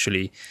doing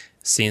actually,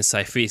 since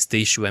I faced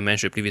the issue I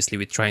mentioned previously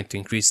with trying to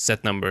increase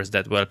set numbers,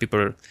 that, well,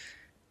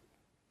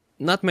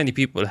 not many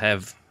people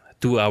have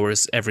 2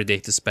 hours every day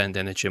to spend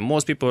in the gym.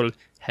 Most people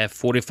have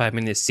 45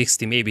 minutes,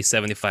 60, maybe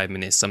 75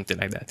 minutes, something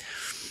like that.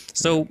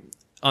 So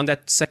on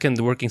that second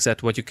working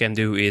set, what you can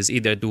do is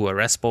either do a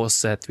rest pause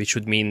set, which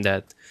would mean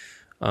that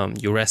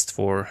you rest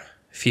for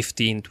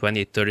 15,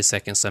 20, 30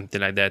 seconds,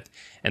 something like that.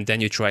 And then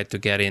you try to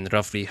get in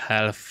roughly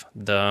half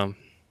the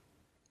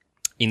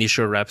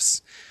initial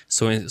reps.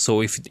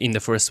 So if in the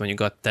first one you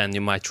got 10,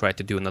 you might try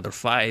to do another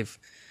 5.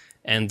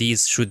 And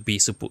these should be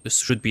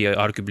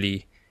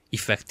arguably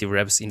effective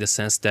reps, in the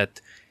sense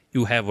that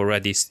you have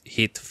already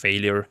hit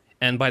failure.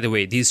 And by the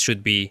way, these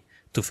should be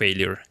to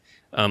failure.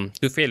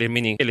 To failure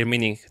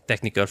meaning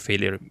technical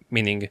failure,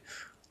 meaning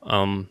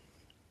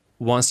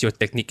once your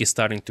technique is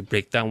starting to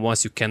break down,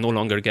 once you can no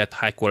longer get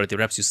high quality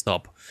reps, you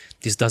stop.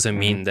 This doesn't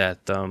mean that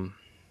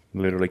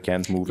literally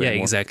can't move yeah,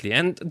 anymore. Exactly.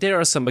 And there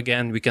are some,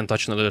 again, we can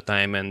touch another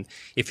time, and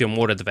if you're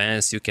more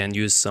advanced, you can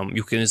use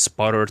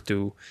spotter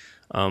to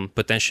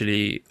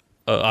potentially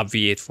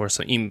obviate for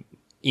some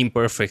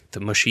imperfect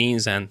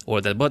machines and all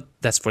that, but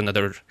that's for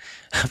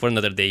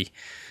another day.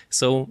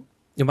 So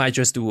you might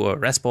just do a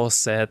rest pause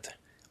set,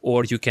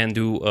 or you can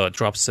do a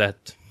drop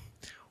set,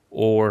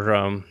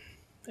 or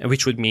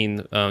which would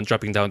mean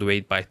dropping down the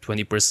weight by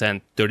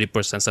 20%,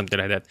 30%, something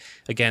like that.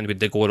 Again,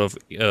 with the goal of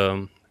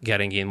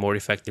getting in more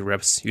effective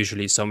reps,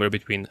 usually somewhere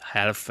between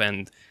half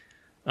and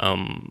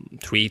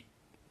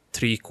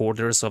three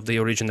quarters of the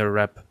original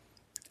rep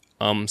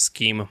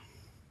scheme.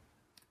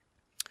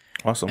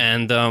 Awesome.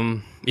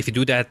 And if you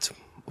do that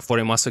for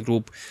a muscle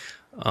group,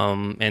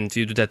 and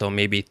you do that on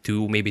maybe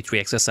 2, maybe 3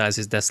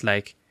 exercises, that's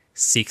like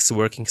 6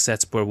 working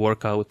sets per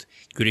workout.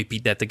 You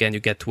repeat that again, you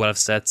get 12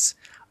 sets.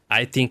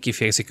 I think if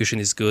your execution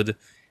is good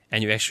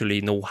and you actually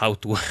know how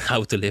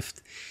to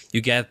lift, you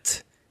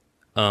get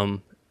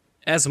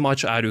as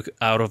much out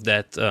of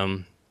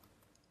that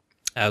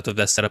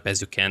setup as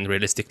you can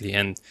realistically.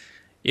 And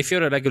if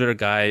you're a regular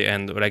guy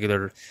and a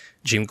regular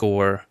gym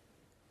goer,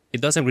 it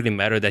doesn't really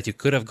matter that you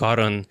could have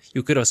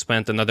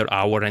spent another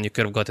hour and you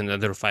could have gotten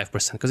another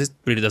 5%, because it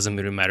really doesn't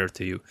really matter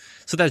to you.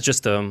 So that's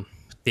just a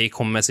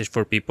take-home message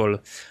for people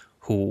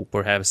who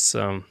perhaps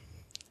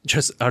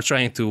just are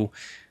trying to,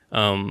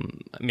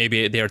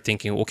 maybe they are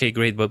thinking, okay,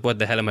 great, but what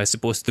the hell am I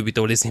supposed to do with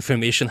all this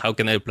information? How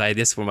can I apply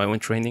this for my own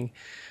training?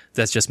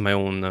 That's just my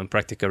own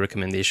practical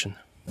recommendation.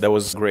 That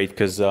was great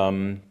because,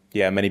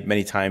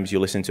 many times you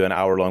listen to an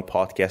hour-long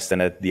podcast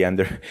and at the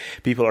end,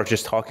 people are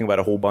just talking about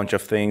a whole bunch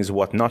of things,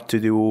 what not to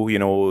do.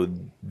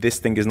 This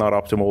thing is not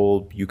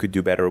optimal. You could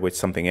do better with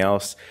something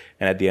else.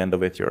 And at the end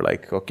of it, you're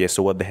like, okay,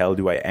 so what the hell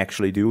do I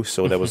actually do?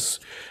 So that was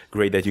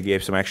great that you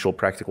gave some actual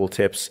practical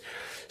tips.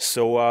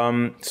 So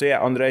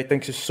Andrei,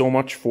 thanks so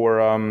much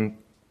for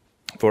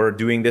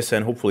doing this,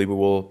 and hopefully we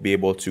will be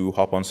able to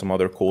hop on some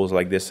other calls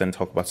like this and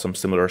talk about some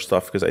similar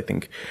stuff, because I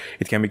think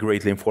it can be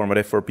greatly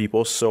informative for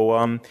people.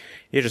 So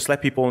just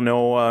let people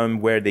know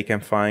where they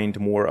can find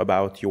more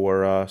about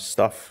your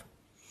stuff.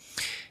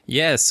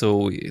 Yeah,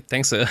 so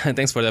thanks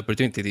for the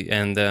opportunity,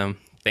 and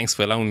thanks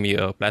for allowing me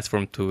a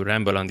platform to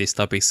ramble on these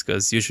topics,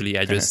 because usually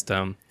I just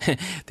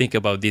think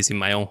about this in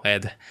my own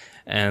head,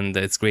 and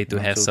it's great to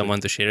have someone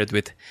to share it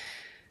with.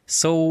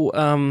 So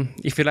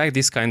if you like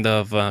this kind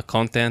of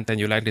content and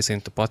you like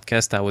listening to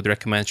podcasts, I would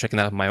recommend checking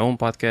out my own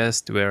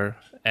podcast, where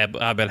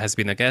Abel has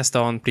been a guest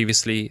on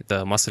previously,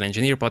 the Muscle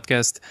Engineer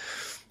podcast.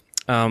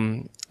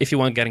 If you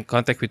want to get in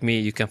contact with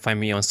me, you can find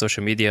me on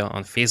social media,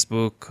 on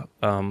Facebook.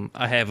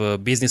 I have a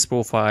business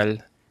profile,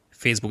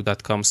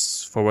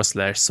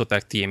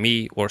 facebook.com/Szoták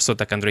TME or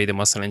Szoták Andrei, the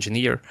Muscle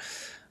Engineer.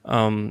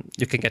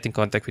 You can get in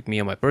contact with me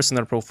on my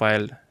personal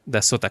profile,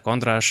 that's Szoták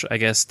András. I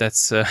guess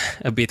that's a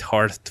bit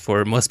hard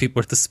for most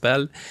people to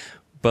spell,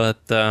 but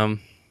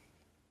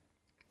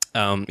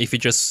if you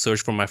just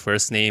search for my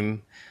first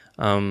name,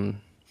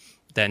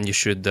 then you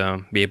should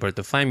be able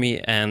to find me.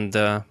 And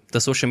the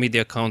social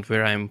media account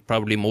where I'm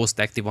probably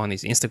most active on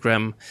is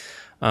Instagram.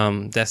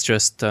 That's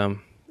just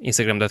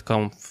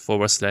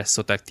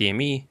instagram.com/Szoták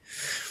TME.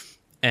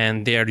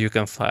 And there you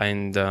can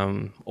find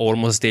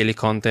almost daily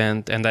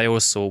content. And I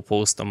also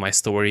post on my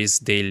stories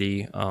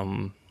daily,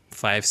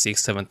 5,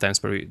 6, 7 times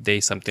per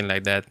day, something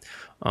like that.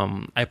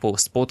 I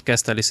post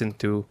podcasts I listen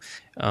to,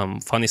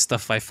 funny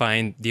stuff I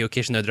find, the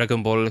occasional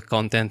Dragon Ball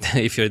content,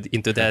 if you're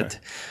into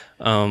that.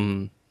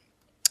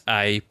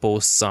 I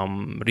post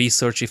some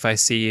research if I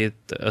see it,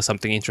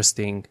 something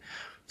interesting.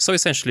 So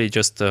essentially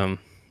just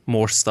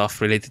more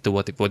stuff related to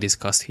what we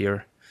discussed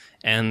here.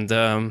 And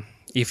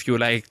if you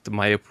liked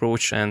my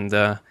approach and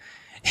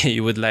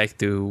you would like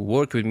to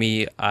work with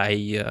me,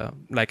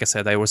 like I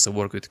said, I also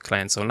work with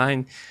clients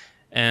online.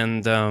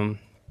 And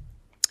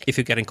if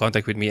you get in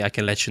contact with me, I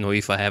can let you know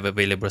if I have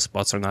available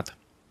spots or not.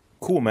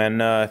 Cool, man.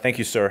 Thank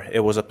you, sir.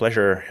 It was a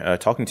pleasure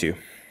talking to you.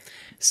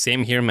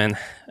 Same here, man.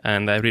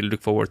 And I really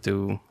look forward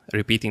to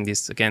repeating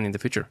this again in the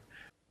future.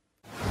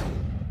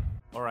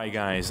 Alright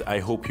guys, I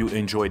hope you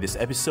enjoyed this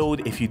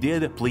episode. If you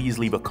did, please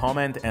leave a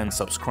comment and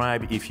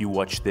subscribe if you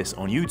watch this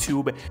on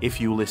YouTube.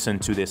 If you listen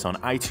to this on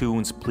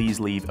iTunes, please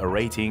leave a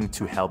rating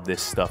to help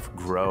this stuff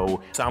grow.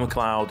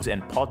 SoundCloud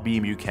and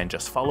Podbeam, you can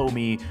just follow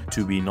me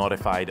to be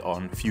notified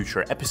on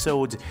future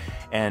episodes.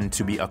 And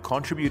to be a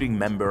contributing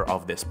member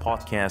of this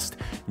podcast,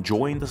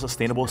 join the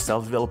Sustainable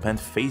Self-Development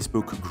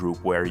Facebook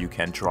group, where you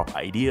can drop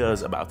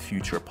ideas about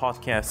future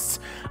podcasts.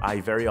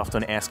 I very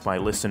often ask my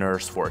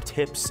listeners for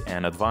tips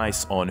and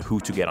advice on who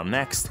to get on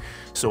next.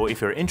 So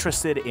if you're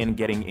interested in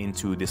getting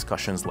into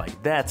discussions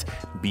like that,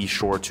 be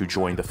sure to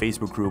join the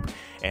Facebook group.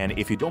 And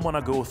if you don't want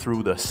to go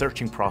through the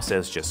searching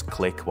process, just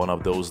click one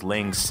of those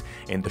links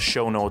in the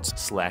show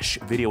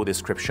notes/video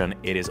description.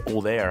 It is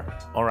all there.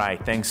 All right,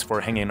 thanks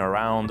for hanging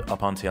around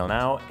up until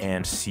now,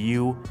 and see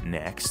you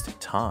next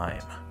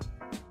time.